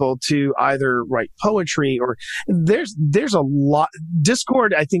for people to either write poetry or there's a lot.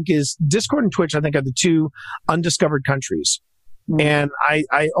 Discord and Twitch, I think, are the two undiscovered countries. And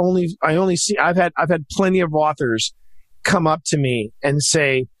I only see I've had plenty of authors come up to me and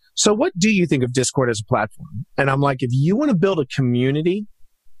say, so what do you think of Discord as a platform? And I'm like, if you want to build a community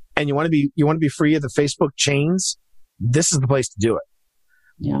and you want to be free of the Facebook chains, this is the place to do it.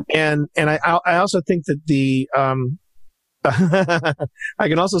 Yeah. And I also think that I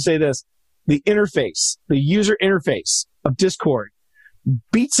can also say this, the user interface of Discord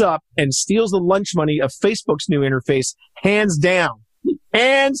beats up and steals the lunch money of Facebook's new interface, hands down.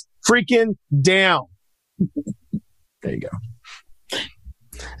 Hands freaking down. There you go.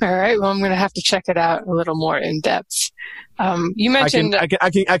 All right. Well, I'm going to have to check it out a little more in depth. You mentioned I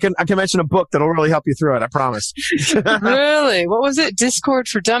can mention a book that'll really help you through it. I promise. Really? What was it? Discord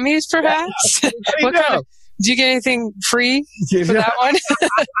for Dummies, perhaps? What kind of, did you get anything free for that one?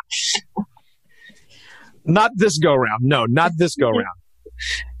 Not this go round. No, not this go round.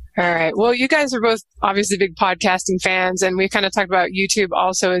 All right. Well, you guys are both obviously big podcasting fans, and we kind of talked about YouTube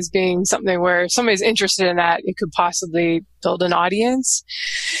also as being something where if somebody's interested in that, it could possibly build an audience.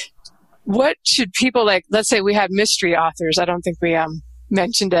 What should people like? Let's say we have mystery authors. I don't think we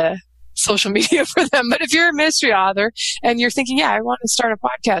mentioned a social media for them, but if you're a mystery author and you're thinking, yeah, I want to start a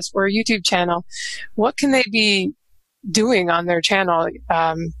podcast or a YouTube channel, what can they be doing on their channel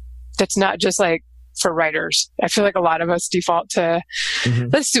that's not just like for writers? I feel like a lot of us default to,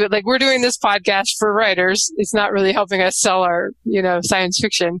 let's do it. Like we're doing this podcast for writers. It's not really helping us sell our, science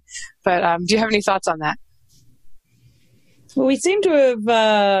fiction. But do you have any thoughts on that? Well, we seem to have,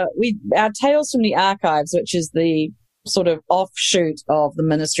 our Tales from the Archives, which is the sort of offshoot of the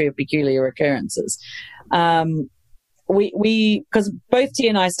Ministry of Peculiar Occurrences. Because both T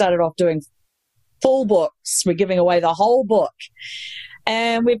and I started off doing full books. We're giving away the whole book.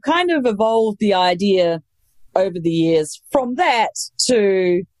 And we've kind of evolved the idea over the years from that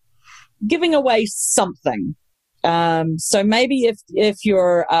to giving away something. So maybe if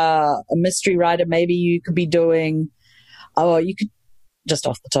you're a mystery writer, maybe you could be doing, just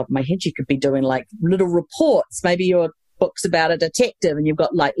off the top of my head, you could be doing like little reports. Maybe your book's about a detective and you've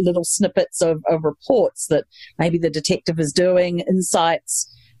got like little snippets of reports that maybe the detective is doing,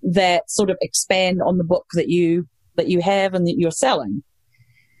 insights that sort of expand on the book that you have and that you're selling.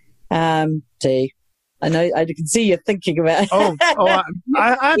 T, I know I can see you thinking about.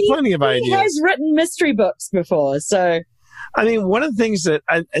 I have plenty of ideas. He has written mystery books before, so. I mean, one of the things that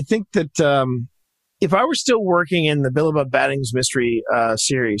I think that if I were still working in the Billy Bob Baddings mystery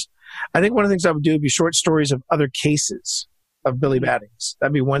series, I think one of the things I would do would be short stories of other cases of Billy Baddings.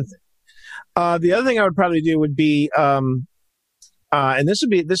 That'd be one thing. The other thing I would probably do would be, and this would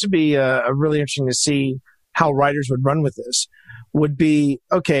be really interesting to see how writers would run with this. Would be,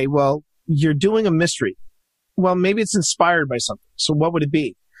 okay, well, you're doing a mystery. Well, maybe it's inspired by something. So what would it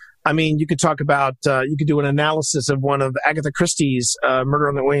be? I mean, you could talk about, you could do an analysis of one of Agatha Christie's Murder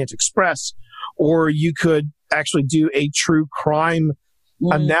on the Orient Express, or you could actually do a true crime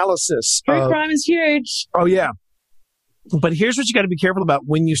analysis. True crime is huge. Oh, yeah. But here's what you got to be careful about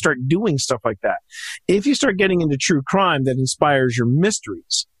when you start doing stuff like that. If you start getting into true crime that inspires your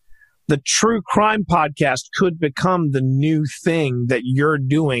mysteries, the true crime podcast could become the new thing that you're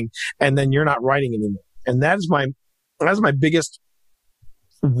doing, and then you're not writing anymore. And that's my biggest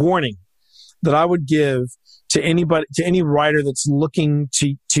warning that I would give to any writer that's looking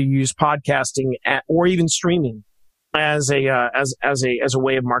to use podcasting or even streaming as a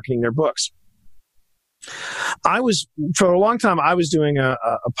way of marketing their books. For a long time, I was doing a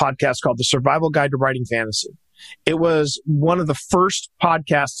podcast called The Survival Guide to Writing Fantasy. It was one of the first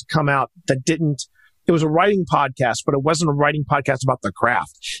podcasts to come out it was a writing podcast, but it wasn't a writing podcast about the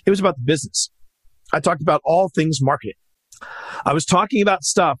craft. It was about the business. I talked about all things marketing. I was talking about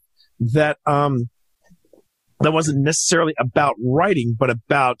stuff that wasn't necessarily about writing, but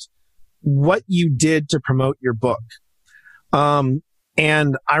about what you did to promote your book.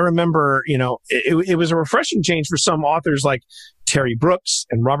 And I remember, it was a refreshing change for some authors like Terry Brooks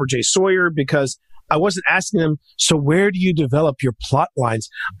and Robert J. Sawyer, because I wasn't asking them, so where do you develop your plot lines?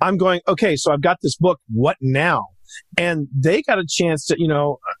 I'm going, okay, so I've got this book. What now? And they got a chance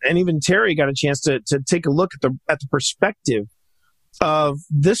to, and even Terry got a chance to take a look at the perspective of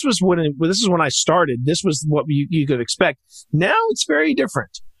this is when I started. This was what you could expect. Now it's very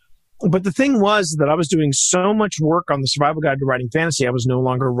different. But the thing was that I was doing so much work on the Survival Guide to Writing Fantasy, I was no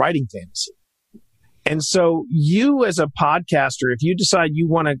longer writing fantasy. And so you as a podcaster, if you decide you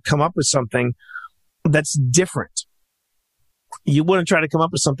want to come up with something that's different, you want to try to come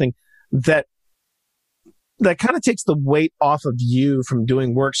up with something that kind of takes the weight off of you from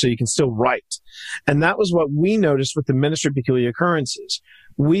doing work so you can still write. And that was what we noticed with the Ministry of Peculiar Occurrences.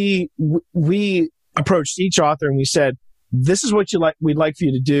 We approached each author and we said, this is what we'd like for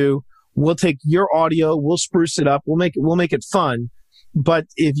you to do. We'll take your audio, we'll spruce it up, we'll make it fun. But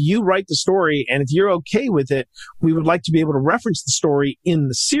if you write the story and if you're okay with it, we would like to be able to reference the story in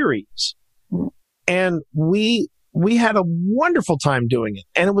the series. And we had a wonderful time doing it.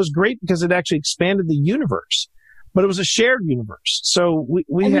 And it was great because it actually expanded the universe. But it was a shared universe. So we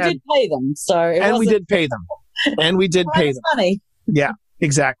did pay them. We did pay them. And we did pay them. Money. Yeah,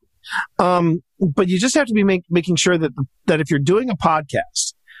 exactly. But you just have to be making sure that if you're doing a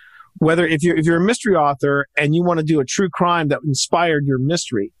podcast, whether if you're a mystery author and you want to do a true crime that inspired your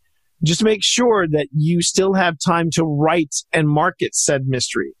mystery, just make sure that you still have time to write and market said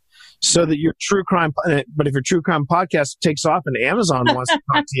mystery, so that your true crime. But if your true crime podcast takes off and Amazon wants to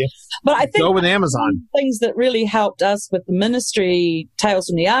talk to you, but I think go with Amazon. One of the things that really helped us with the Ministry Tales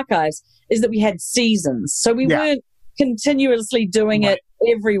from the Archives is that we had seasons, so we weren't continuously doing it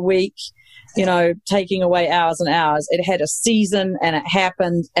every week. Taking away hours and hours. It had a season and it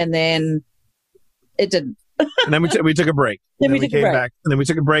happened and then it didn't. And then we took a break. Then we came back and then we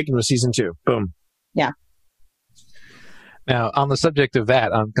took a break and it was season 2. Boom. Yeah. Now, on the subject of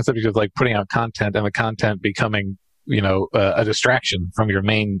that, on the subject of like putting out content and the content becoming, a distraction from your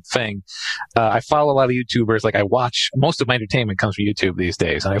main thing, I follow a lot of YouTubers. Like I watch, most of my entertainment comes from YouTube these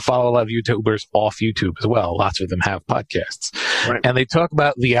days, and I follow a lot of YouTubers off YouTube as well. Lots of them have podcasts. Right. And they talk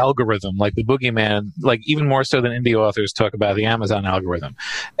about the algorithm, like the boogeyman, like even more so than indie authors talk about the Amazon algorithm.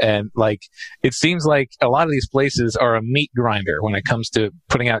 And like, it seems like a lot of these places are a meat grinder when it comes to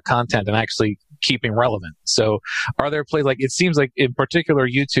putting out content and actually keeping relevant. So are there places, like it seems like in particular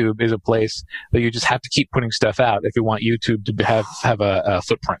YouTube is a place that you just have to keep putting stuff out if you want YouTube to have a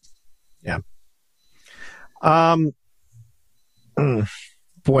footprint? Yeah.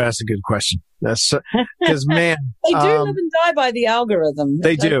 Boy, that's a good question. That's because man, they do live and die by the algorithm.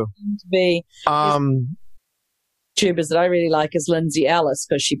 They do. To be YouTubers that I really like is Lindsay Ellis,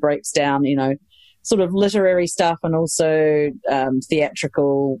 because she breaks down, sort of literary stuff and also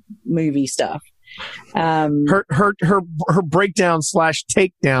theatrical movie stuff. Her breakdown /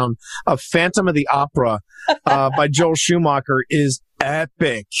 takedown of Phantom of the Opera by Joel Schumacher is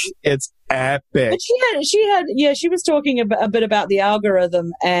epic. It's epic. But she was talking a bit about the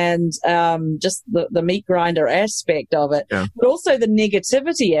algorithm and just the meat grinder aspect of it, but also the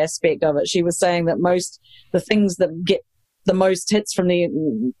negativity aspect of it. She was saying that the things that get the most hits from the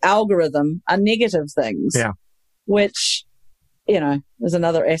algorithm are negative things. Yeah. Which, is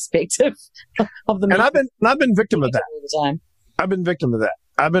another aspect of the. And I've been victim of that. All the time. I've been victim of that.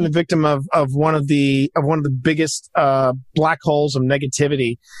 I've been a victim of one of the biggest black holes of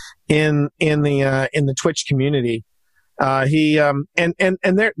negativity in the Twitch community. And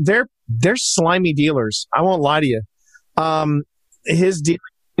they're slimy dealers. I won't lie to you. His deal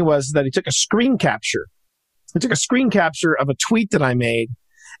was that he took a screen capture. He took a screen capture of a tweet that I made,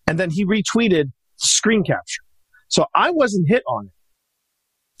 and then he retweeted screen capture. So I wasn't hit on it,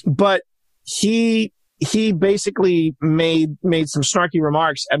 but he basically made some snarky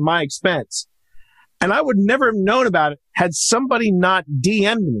remarks at my expense. And I would never have known about it had somebody not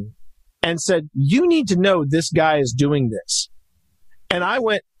DM'd me and said, you need to know this guy is doing this. And I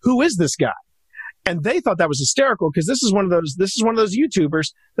went, who is this guy? And they thought that was hysterical because this is one of those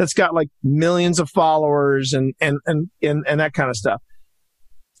YouTubers that's got like millions of followers and that kind of stuff.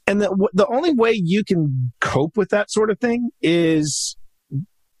 And the only way you can cope with that sort of thing is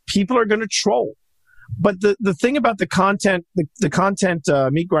people are going to troll. But the thing about the content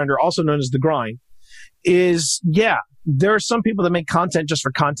meat grinder, also known as the grind, is there are some people that make content just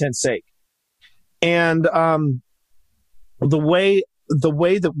for content's sake. And the way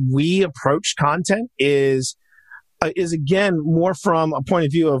that we approach content is again more from a point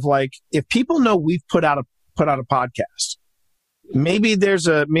of view of like, if people know we've put out a podcast, maybe there's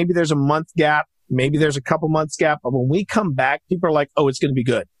a month gap, maybe there's a couple months gap, but when we come back, people are like, oh, it's going to be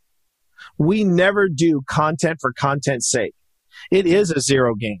good. We never do content for content's sake. It is a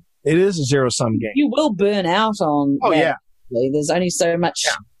zero game. It is a zero-sum game. You will burn out on. Oh, yeah. There's only so much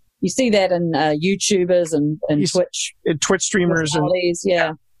you see that in YouTubers and Twitch streamers and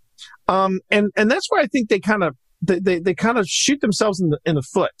yeah. And that's why I think they kind of shoot themselves in the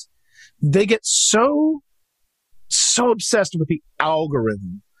foot. They get so obsessed with the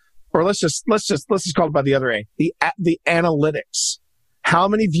algorithm, or let's just call it by the other A, the analytics. How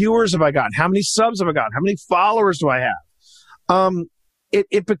many viewers have I got? How many subs have I got? How many followers do I have?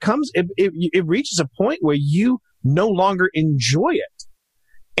 It reaches a point where you no longer enjoy it.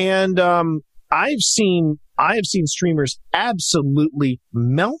 And I have seen streamers absolutely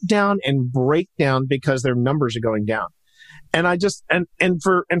melt down and break down because their numbers are going down. And I just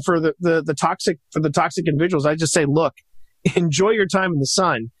for the toxic individuals, I just say, look, enjoy your time in the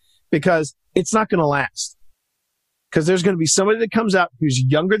sun, because it's not going to last. Because there's going to be somebody that comes out who's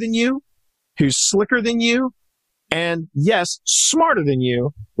younger than you, who's slicker than you, and yes, smarter than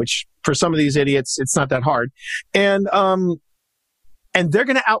you, which for some of these idiots, it's not that hard. And they're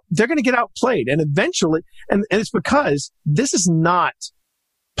going to get outplayed. And eventually, and it's because this is not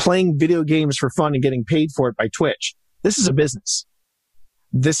playing video games for fun and getting paid for it by Twitch. This is a business.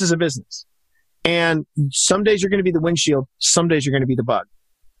 And some days you're going to be the windshield. Some days you're going to be the bug.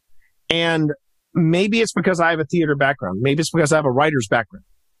 And maybe it's because I have a theater background. Maybe it's because I have a writer's background.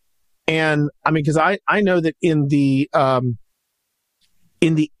 And I mean, because I know that in the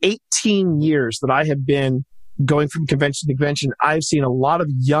 18 years that I have been going from convention to convention, I've seen a lot of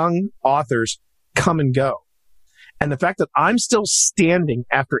young authors come and go. And the fact that I'm still standing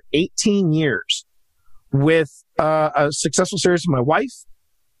after 18 years with a successful series with my wife,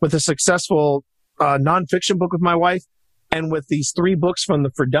 with a successful nonfiction book with my wife, and with these 3 books from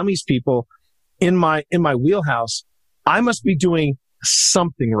the For Dummies people in my wheelhouse, I must be doing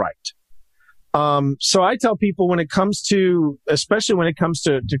something right. So I tell people, especially when it comes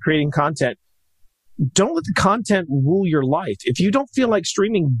to creating content, don't let the content rule your life. If you don't feel like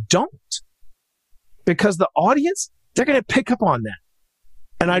streaming, don't. Because the audience, they're going to pick up on that.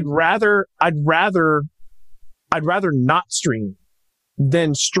 And I'd rather not stream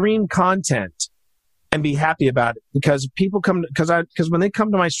than stream content and be happy about it. Because people because when they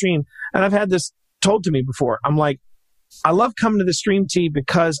come to my stream, and I've had this told to me before, I'm like, I love coming to the stream, T,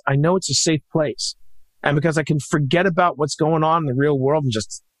 because I know it's a safe place. And because I can forget about what's going on in the real world and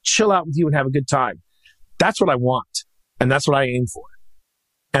just chill out with you and have a good time. That's what I want. And that's what I aim for.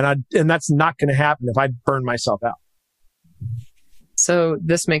 And that's not going to happen if I burn myself out. So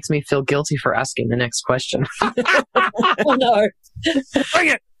this makes me feel guilty for asking the next question. Oh, no. Bring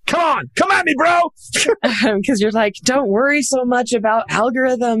it. Come on. Come at me, bro. Because you're like, don't worry so much about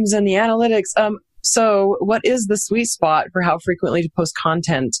algorithms and the analytics. So what is the sweet spot for how frequently to post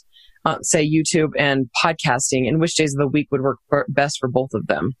content, say YouTube and podcasting, and which days of the week would work best for both of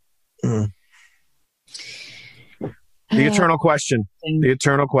them? The eternal question. The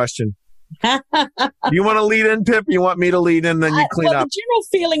eternal question. You want to lead in, Pip? You want me to lead in, then you clean up? The general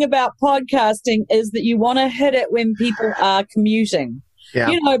feeling about podcasting is that you want to hit it when people are commuting. Yeah.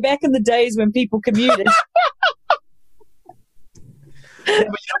 You know, back in the days when people commuted.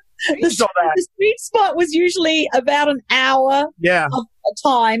 The sweet spot was usually about an hour of a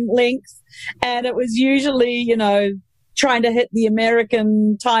time length. And it was usually, you know, trying to hit the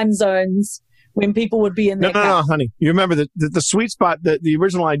American time zones when people would be in their car. No, honey. You remember the sweet spot, the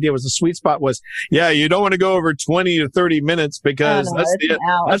original idea was the sweet spot was, you don't want to go over 20 to 30 minutes because that's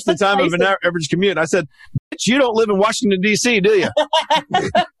the time of an average commute. I said, bitch, you don't live in Washington, D.C., do you?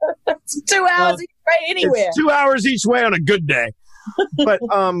 It's 2 hours each way anywhere. It's 2 hours each way on a good day. But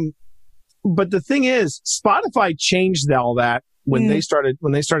the thing is, Spotify changed all that when they started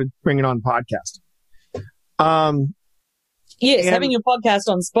bringing on podcasting. Yes, having your podcast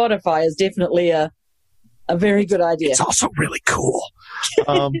on Spotify is definitely a very good idea. It's also really cool.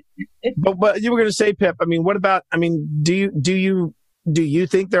 But you were going to say, Pip, I mean, what about, I mean, do you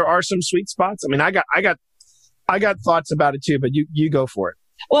think there are some sweet spots? I mean, I got thoughts about it too, but you go for it.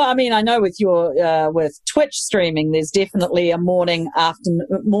 Well, I mean, I know with with Twitch streaming, there's definitely a morning,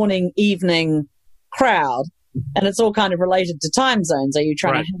 evening crowd. And it's all kind of related to time zones. Are you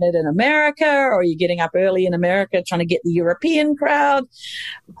trying to hit it in America, or are you getting up early in America trying to get the European crowd?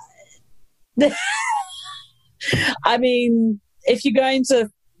 I mean, if you're going to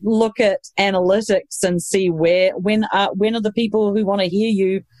look at analytics and see when are the people who want to hear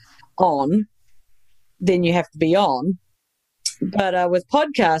you on, then you have to be on. But with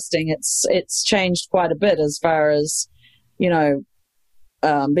podcasting, it's changed quite a bit as far as, you know,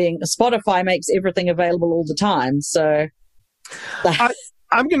 being Spotify makes everything available all the time. So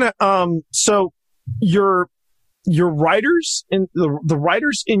I'm gonna so your writers and the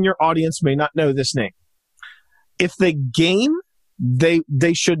writers in your audience may not know this name. If they game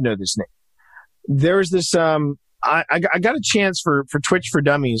they should know this name. There's this, I got a chance for Twitch for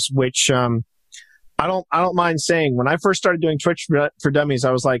Dummies, which, I don't mind saying, when I first started doing Twitch for Dummies,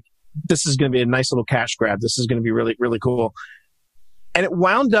 I was like, this is going to be a nice little cash grab. This is going to be really, really cool. And it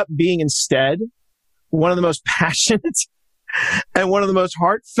wound up being instead one of the most passionate and one of the most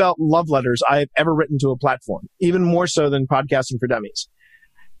heartfelt love letters I've ever written to a platform, even more so than Podcasting for Dummies.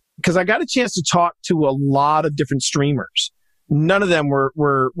 Because I got a chance to talk to a lot of different streamers. None of them were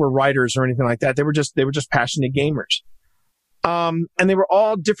writers or anything like that. They were just passionate gamers. And they were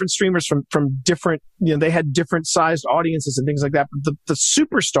all different streamers from different, they had different sized audiences and things like that. But the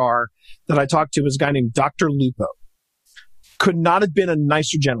superstar that I talked to was a guy named Dr. Lupo. Could not have been a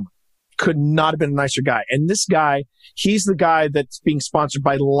nicer gentleman. Could not have been a nicer guy. And this guy, he's the guy that's being sponsored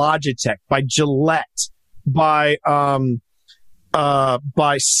by Logitech, by Gillette, by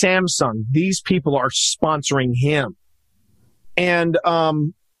Samsung. These people are sponsoring him. And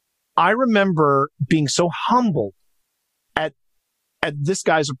I remember being so humbled at this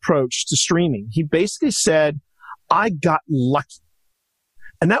guy's approach to streaming. He basically said, I got lucky.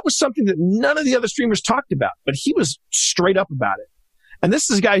 And that was something that none of the other streamers talked about, but he was straight up about it. And this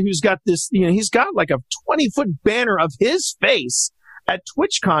is a guy who's got this, he's got like a 20-foot banner of his face at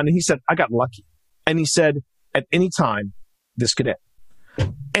TwitchCon. And he said, I got lucky. And he said, at any time, this could end.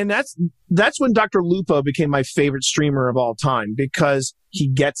 And that's when Dr. Lupo became my favorite streamer of all time, because he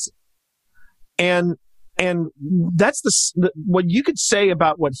gets it. And that's what you could say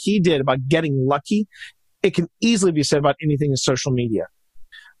about what he did about getting lucky. It can easily be said about anything in social media.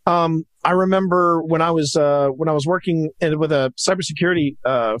 I remember when I was working with a cybersecurity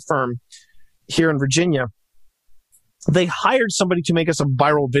firm here in Virginia, they hired somebody to make us a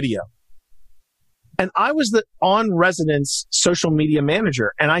viral video. And I was the on-residence social media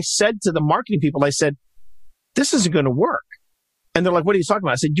manager. And I said to the marketing people, I said, this isn't going to work. And they're like, what are you talking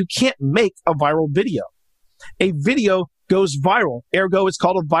about? I said, you can't make a viral video. A video goes viral. Ergo, it's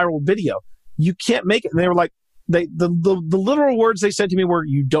called a viral video. You can't make it. And they were like, the literal words they said to me were,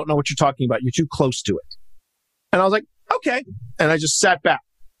 you don't know what you're talking about. You're too close to it. And I was like, okay. And I just sat back.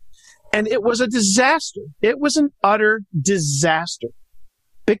 And it was a disaster. It was an utter disaster,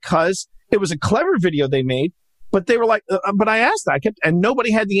 because it was a clever video they made, but they were like, but I asked that, and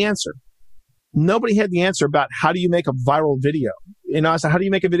nobody had the answer. Nobody had the answer about how do you make a viral video. I said, how do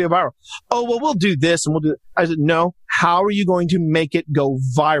you make a video viral? Oh, well, we'll do this and we'll do that. I said, no, how are you going to make it go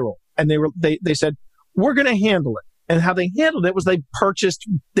viral? And they said, we're going to handle it. And how they handled it was they purchased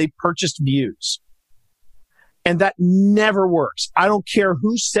views. And that never works. I don't care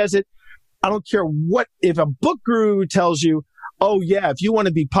who says it. I don't care if a book guru tells you, oh yeah, if you want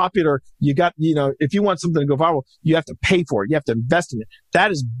to be popular, if you want something to go viral, you have to pay for it. You have to invest in it.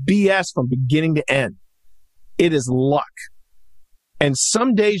 That is BS from beginning to end. It is luck. And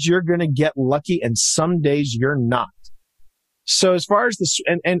some days you're going to get lucky and some days you're not. So as far as this,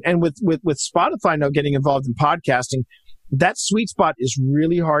 and with Spotify now getting involved in podcasting, that sweet spot is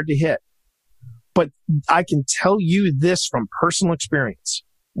really hard to hit. But I can tell you this from personal experience.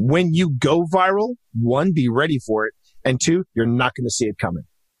 When you go viral, one, be ready for it. And two, you're not going to see it coming.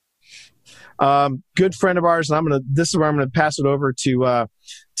 Good friend of ours, and this is where I'm going to pass it over to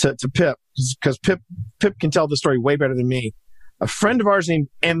Pip, because Pip can tell the story way better than me. A friend of ours named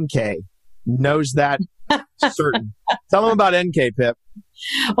MK knows that certain. Tell him about MK, Pip.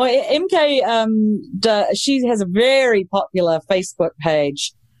 Well, MK, she has a very popular Facebook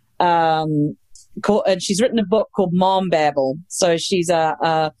page. And she's written a book called Mom Babble. So she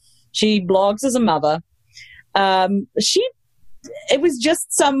blogs as a mother. It was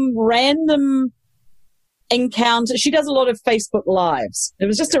just some random encounter. She does a lot of Facebook lives. It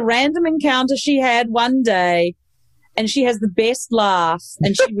was just a random encounter she had one day, and she has the best laugh.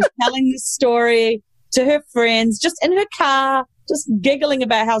 And she was telling this story to her friends, just in her car, just giggling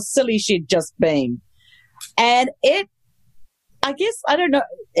about how silly she'd just been. And I guess, I don't know,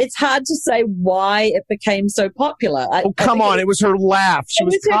 it's hard to say why it became so popular. Come on. It was her laugh. She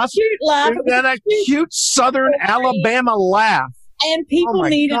was her cute laugh. It was a cute Southern Alabama laugh. And people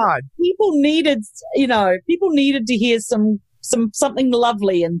needed to hear something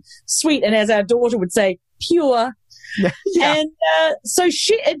lovely and sweet. And as our daughter would say, pure. Yeah. And so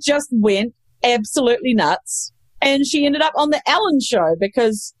it just went absolutely nuts. And she ended up on the Ellen Show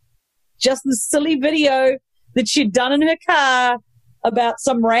because just the silly video that she'd done in her car about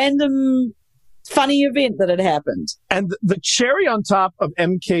some random funny event that had happened. And the cherry on top of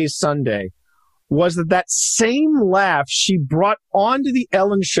MK's Sunday was that same laugh she brought onto the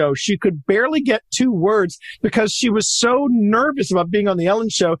Ellen Show. She could barely get 2 words because she was so nervous about being on the Ellen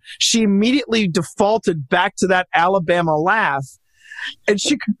Show. She immediately defaulted back to that Alabama laugh. and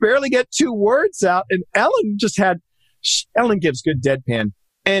she could barely get 2 words out. And Ellen gives good deadpan.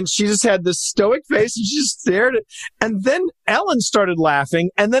 And she just had this stoic face and she just stared at, and then Ellen started laughing.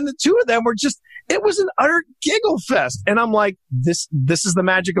 And then the two of them were it was an utter giggle fest. And I'm like, this is the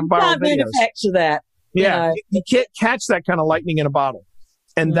magic of viral videos. Manufacture that. Yeah. You can't catch that kind of lightning in a bottle.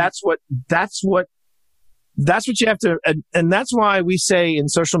 And that's what you have to, and that's why we say in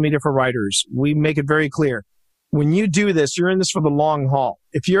social media for writers, we make it very clear. When you do this, you're in this for the long haul.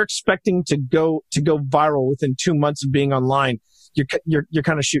 If you're expecting to go viral within 2 months of being online, you're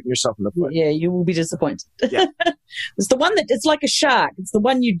kind of shooting yourself in the foot. Yeah, you will be disappointed. Yeah. It's the one it's like a shark. It's the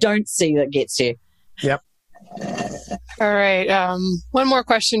one you don't see that gets you. Yep. All right. One more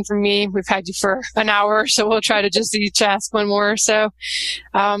question from me. We've had you for an hour, so we'll try to just each ask one more or so.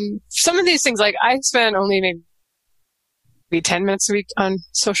 Some of these things, like I spend only maybe 10 minutes a week on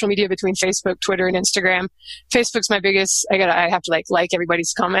social media between Facebook, Twitter, and Instagram. Facebook's my biggest. I have to like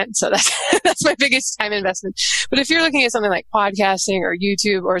everybody's comment, so that's my biggest time investment. But if you're looking at something like podcasting or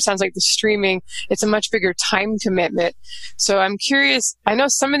YouTube, or it sounds like the streaming, it's a much bigger time commitment. So I'm curious. I know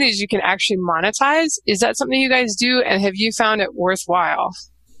some of these you can actually monetize. Is that something you guys do, and have you found it worthwhile?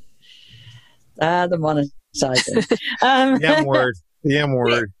 The monetizing. The M word. The M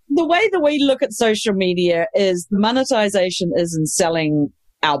word. The way that we look at social media is the monetization is in selling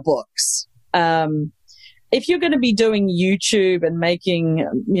our books. If you're going to be doing YouTube and making,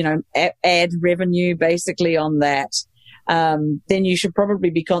 ad revenue basically on that, then you should probably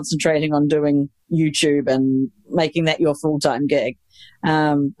be concentrating on doing YouTube and making that your full-time gig.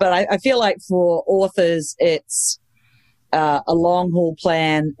 But I feel like for authors, it's a long-haul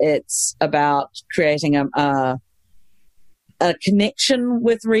plan. It's about creating a connection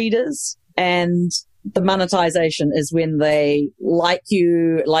with readers, and the monetization is when they like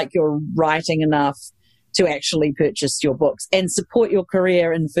you're writing enough to actually purchase your books and support your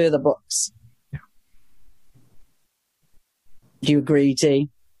career in further books. Yeah. Do you agree, T?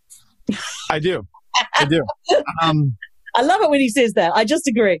 I do. I love it when he says that. I just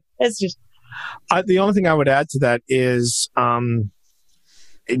agree. It's just the only thing I would add to that is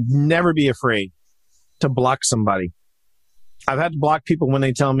never be afraid to block somebody. I've had to block people when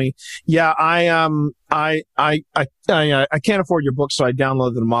they tell me, "Yeah, I can't afford your book, so I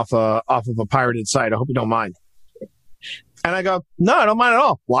downloaded them off of a pirated site. I hope you don't mind." And I go, "No, I don't mind at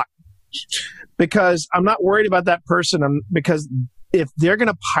all." Block, because I'm not worried about that person. Because if they're going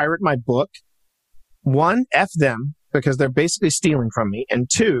to pirate my book, one, F them, because they're basically stealing from me,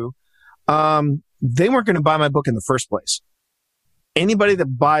 and two, they weren't going to buy my book in the first place. Anybody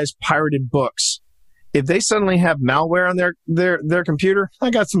that buys pirated books, if they suddenly have malware on their computer,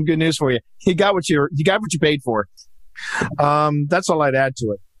 I got some good news for you. You got what you paid for. That's all I'd add to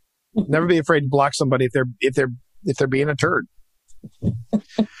it. Never be afraid to block somebody if they're being a turd.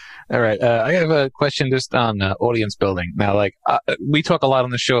 All right. I have a question just on audience building. Now, we talk a lot on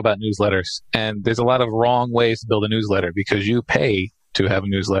the show about newsletters, and there's a lot of wrong ways to build a newsletter because you pay to have a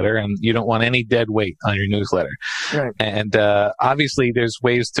newsletter, and you don't want any dead weight on your newsletter. Right. And obviously, there's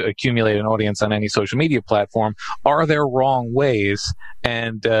ways to accumulate an audience on any social media platform. Are there wrong ways?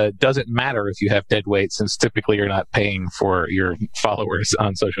 And does it matter if you have dead weight, since typically you're not paying for your followers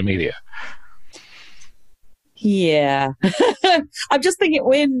on social media? Yeah. I'm just thinking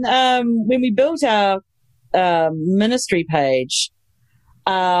when we built our ministry page,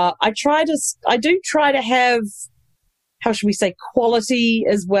 I do try to have, how should we say, quality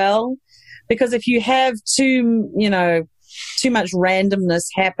as well, because if you have too much randomness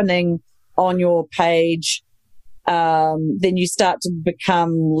happening on your page, then you start to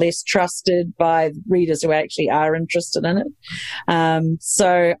become less trusted by readers who actually are interested in it.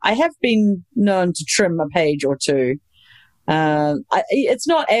 So I have been known to trim a page or two. It's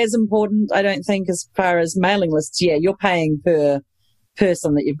not as important, I don't think, as far as mailing lists. Yeah, you're paying per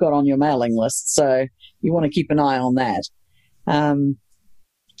person that you've got on your mailing list, so you want to keep an eye on that.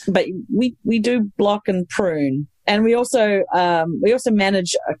 But we do block and prune, and we also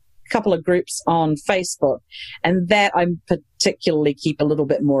manage a couple of groups on Facebook, and that I particularly keep a little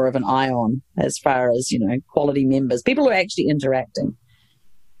bit more of an eye on as far as, quality members, people who are actually interacting.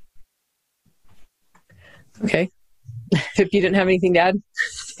 Okay. Pip, you didn't have anything to add?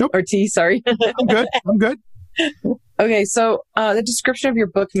 Nope. Or T, sorry. I'm good. Okay, so the description of your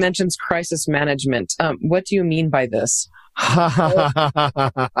book mentions crisis management. What do you mean by this? I'll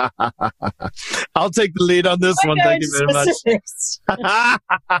take the lead on this one. Thank you very much.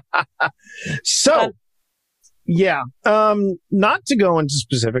 So, yeah, not to go into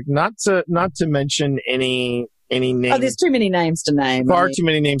specific, not to mention any names. Oh, there's too many names to name. Far too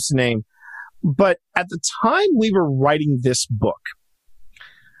many names to name. But at the time we were writing this book,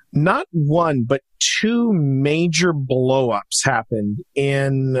 not one, but two major blow-ups happened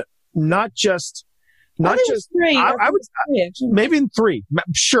in not just three. I would maybe in three.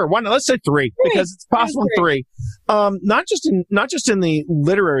 Sure, why not? Let's say three because it's possible in three. Not just in the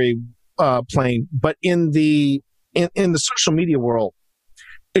literary plane, but in the social media world.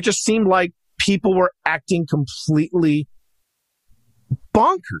 It just seemed like people were acting completely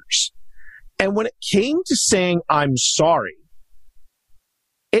bonkers. And when it came to saying I'm sorry,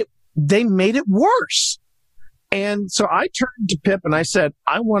 they made it worse. And so I turned to Pip and I said,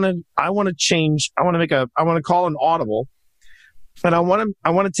 I want to change. I want to call an audible, and I want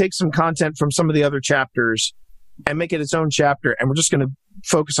to take some content from some of the other chapters and make it its own chapter. And we're just going to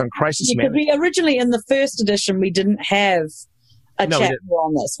focus on crisis management. We originally, in the first edition, we didn't have a chapter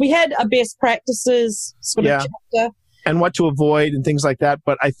on this. We had a best practices sort of chapter. And what to avoid and things like that.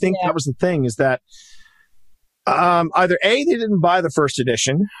 But I think that was the thing, is that either A, they didn't buy the first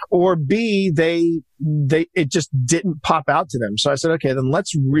edition, or B, it just didn't pop out to them. So I said, okay, then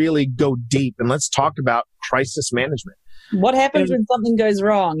let's really go deep and let's talk about crisis management. What happens when something goes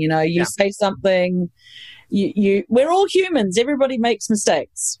wrong? You say something, we're all humans. Everybody makes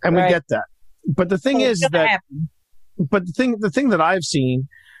mistakes. And we get that. But the thing is that, but the thing that I've seen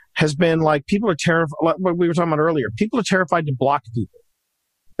has been like, people are terrified, like what we were talking about earlier. People are terrified to block people.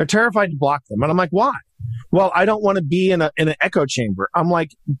 They're terrified to block them. And I'm like, why? Well, I don't want to be in an echo chamber. I'm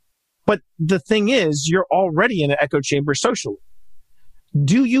like, but the thing is, you're already in an echo chamber socially.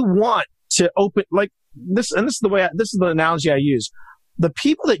 Do you want to open like this? And this is the analogy I use. The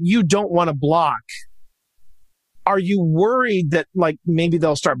people that you don't want to block, are you worried that like maybe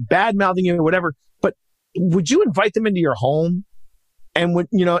they'll start bad mouthing you or whatever? But would you invite them into your home? And when,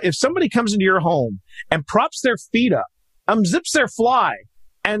 if somebody comes into your home and props their feet up, unzips their fly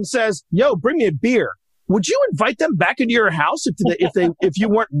and says, yo, bring me a beer, would you invite them back into your house if you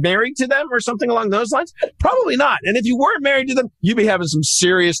weren't married to them or something along those lines? Probably not. And if you weren't married to them, you'd be having some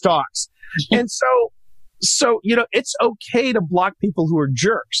serious talks. And so it's okay to block people who are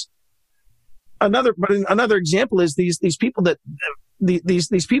jerks. Another example is these people that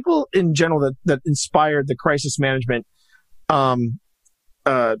these people in general that inspired the crisis management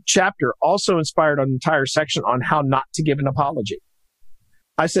chapter also inspired an entire section on how not to give an apology.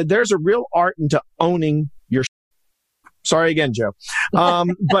 I said, there's a real art into owning your sorry again, Joe.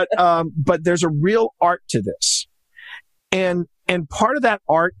 But there's a real art to this. And part of that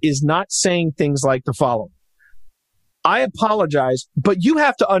art is not saying things like the following: I apologize, but you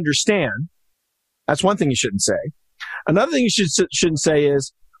have to understand. That's one thing you shouldn't say. Another thing you shouldn't say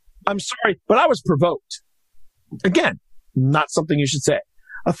is, I'm sorry, but I was provoked. Again, not something you should say.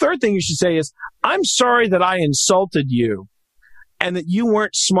 A third thing you should say is, I'm sorry that I insulted you and that you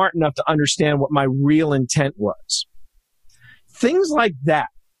weren't smart enough to understand what my real intent was. Things like that.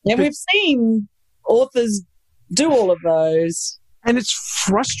 And we've seen authors do all of those. And it's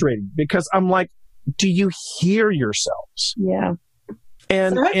frustrating because I'm like, do you hear yourselves? Yeah.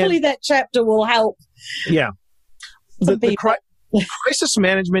 And so hopefully that chapter will help. Yeah. The crisis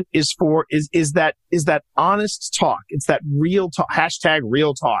management is that honest talk. It's that real talk,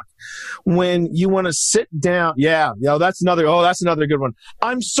 #real talk. When you want to sit down. Yeah. That's another good one.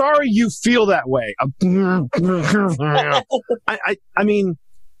 I'm sorry you feel that way. I mean,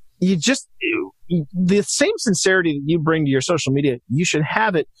 the same sincerity that you bring to your social media, you should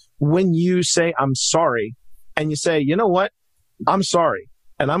have it when you say, I'm sorry. And you say, you know what? I'm sorry.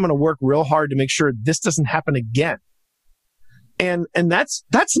 And I'm going to work real hard to make sure this doesn't happen again. And that's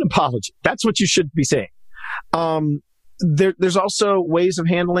an apology. That's what you should be saying. There's also ways of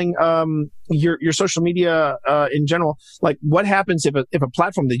handling your social media in general. Like, what happens if a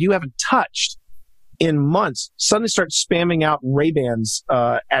platform that you haven't touched in months suddenly starts spamming out Ray-Bans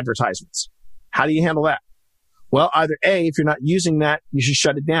advertisements? How do you handle that? Well, either A, if you're not using that, you should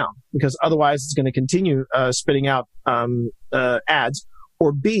shut it down, because otherwise it's going to continue spitting out ads.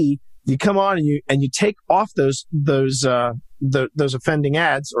 Or B, you come on and you take off those offending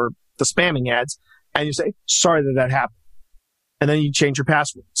ads or the spamming ads, and you say, sorry that happened. And then you change your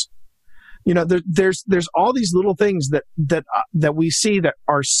passwords. There's all these little things that we see that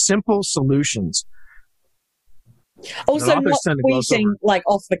are simple solutions. Also, not tweeting like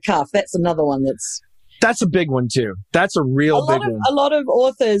off the cuff. That's another one that's a big one too. That's a real big one. A lot of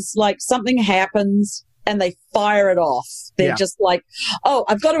authors, like, something happens and they fire it off. They're just like, oh,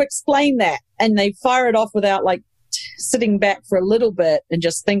 I've got to explain that. And they fire it off without like sitting back for a little bit and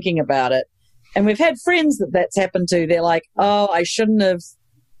just thinking about it. And we've had friends that's happened to. They're like, oh, I shouldn't have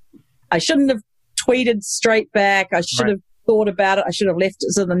tweeted straight back. I should have thought about it. I should have left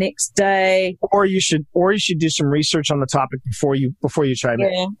it to the next day. Or you should do some research on the topic before you chime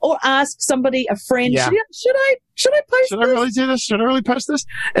in. Or ask somebody, a friend, Yeah. should I post Should this? I really do this? Should I really post this?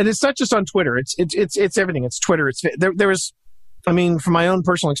 And it's not just on Twitter. It's everything. It's Twitter. There was, I mean, from my own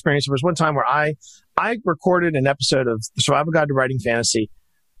personal experience, there was one time where I recorded an episode of The Survival Guide to Writing Fantasy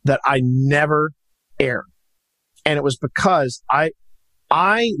that I never aired. And it was because I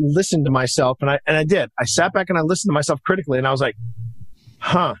listened to myself, and I did. I sat back and I listened to myself critically, and I was like,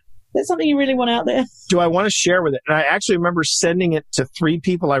 That's something you really want out there. do I want to share with it? And I actually remember sending it to 3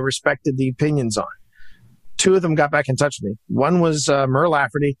 people I respected the opinions on. 2 of them got back in touch with me. One was Mer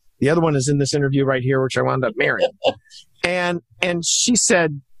Lafferty. The other one is in this interview right here, which I wound up marrying. And she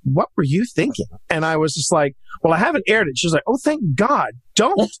said, what were you thinking? And I was just like, well, I haven't aired it. She was like, oh, thank God.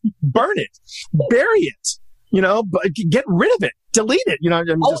 Don't burn it. Bury it. But get rid of it. Delete it.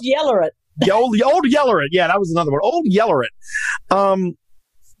 Old Yeller it. Old Yeller it. Yeah, that was another one. Old Yeller it.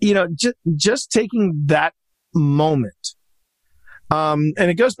 Just taking that moment. And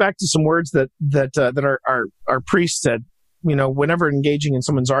it goes back to some words that our priest said, whenever engaging in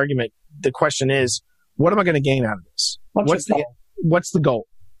someone's argument, the question is, what am I going to gain out of this? What's the goal?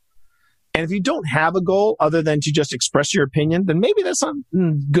 And if you don't have a goal other than to just express your opinion, then maybe that's not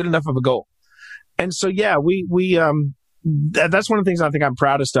good enough of a goal. And so, yeah, that's one of the things I think I'm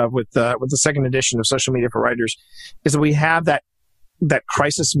proudest of with the second edition of Social Media for Writers is that we have that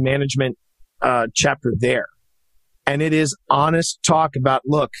crisis management chapter there. And it is honest talk about,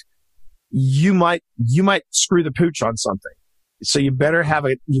 look, you might screw the pooch on something. So you better have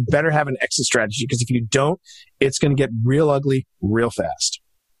an exit strategy, because if you don't, it's going to get real ugly real fast.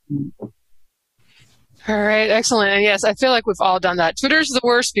 All right, excellent. And yes, I feel like we've all done that. Twitter's the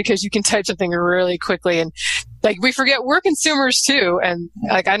worst because you can type something really quickly, and we forget we're consumers too. And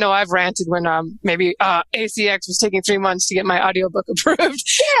I know I've ranted when maybe ACX was taking 3 months to get my audiobook approved,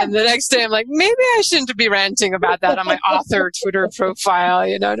 and the next day I'm like, maybe I shouldn't be ranting about that on my author Twitter profile.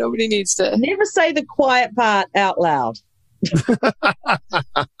 Nobody needs to. Never say the quiet part out loud.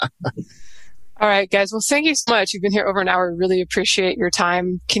 All right, guys. Well, thank you so much. You've been here over an hour. We really appreciate your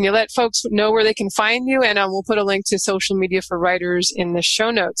time. Can you let folks know where they can find you? And we'll put a link to Social Media for Writers in the show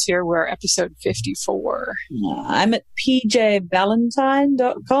notes here. We're episode 54. I'm at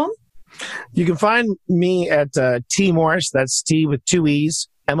pjvalentine.com. You can find me at T Morris. That's T with 2 E's,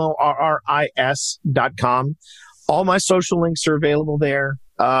 MORRIS.com. All my social links are available there.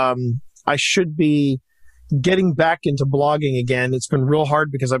 I should be getting back into blogging again. It's been real hard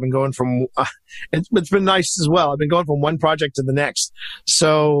because I've been going from, it's been nice as well. I've been going from one project to the next.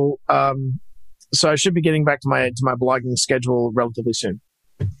 So I should be getting back to my blogging schedule relatively soon.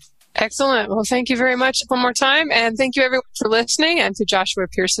 Excellent. Well, thank you very much one more time. And thank you everyone for listening, and to Joshua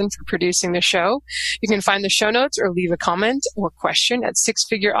Pearson for producing the show. You can find the show notes or leave a comment or question at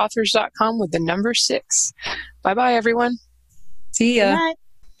sixfigureauthors.com with the number 6. Bye-bye, everyone. See ya. Good night.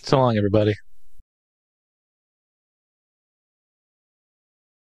 So long, everybody.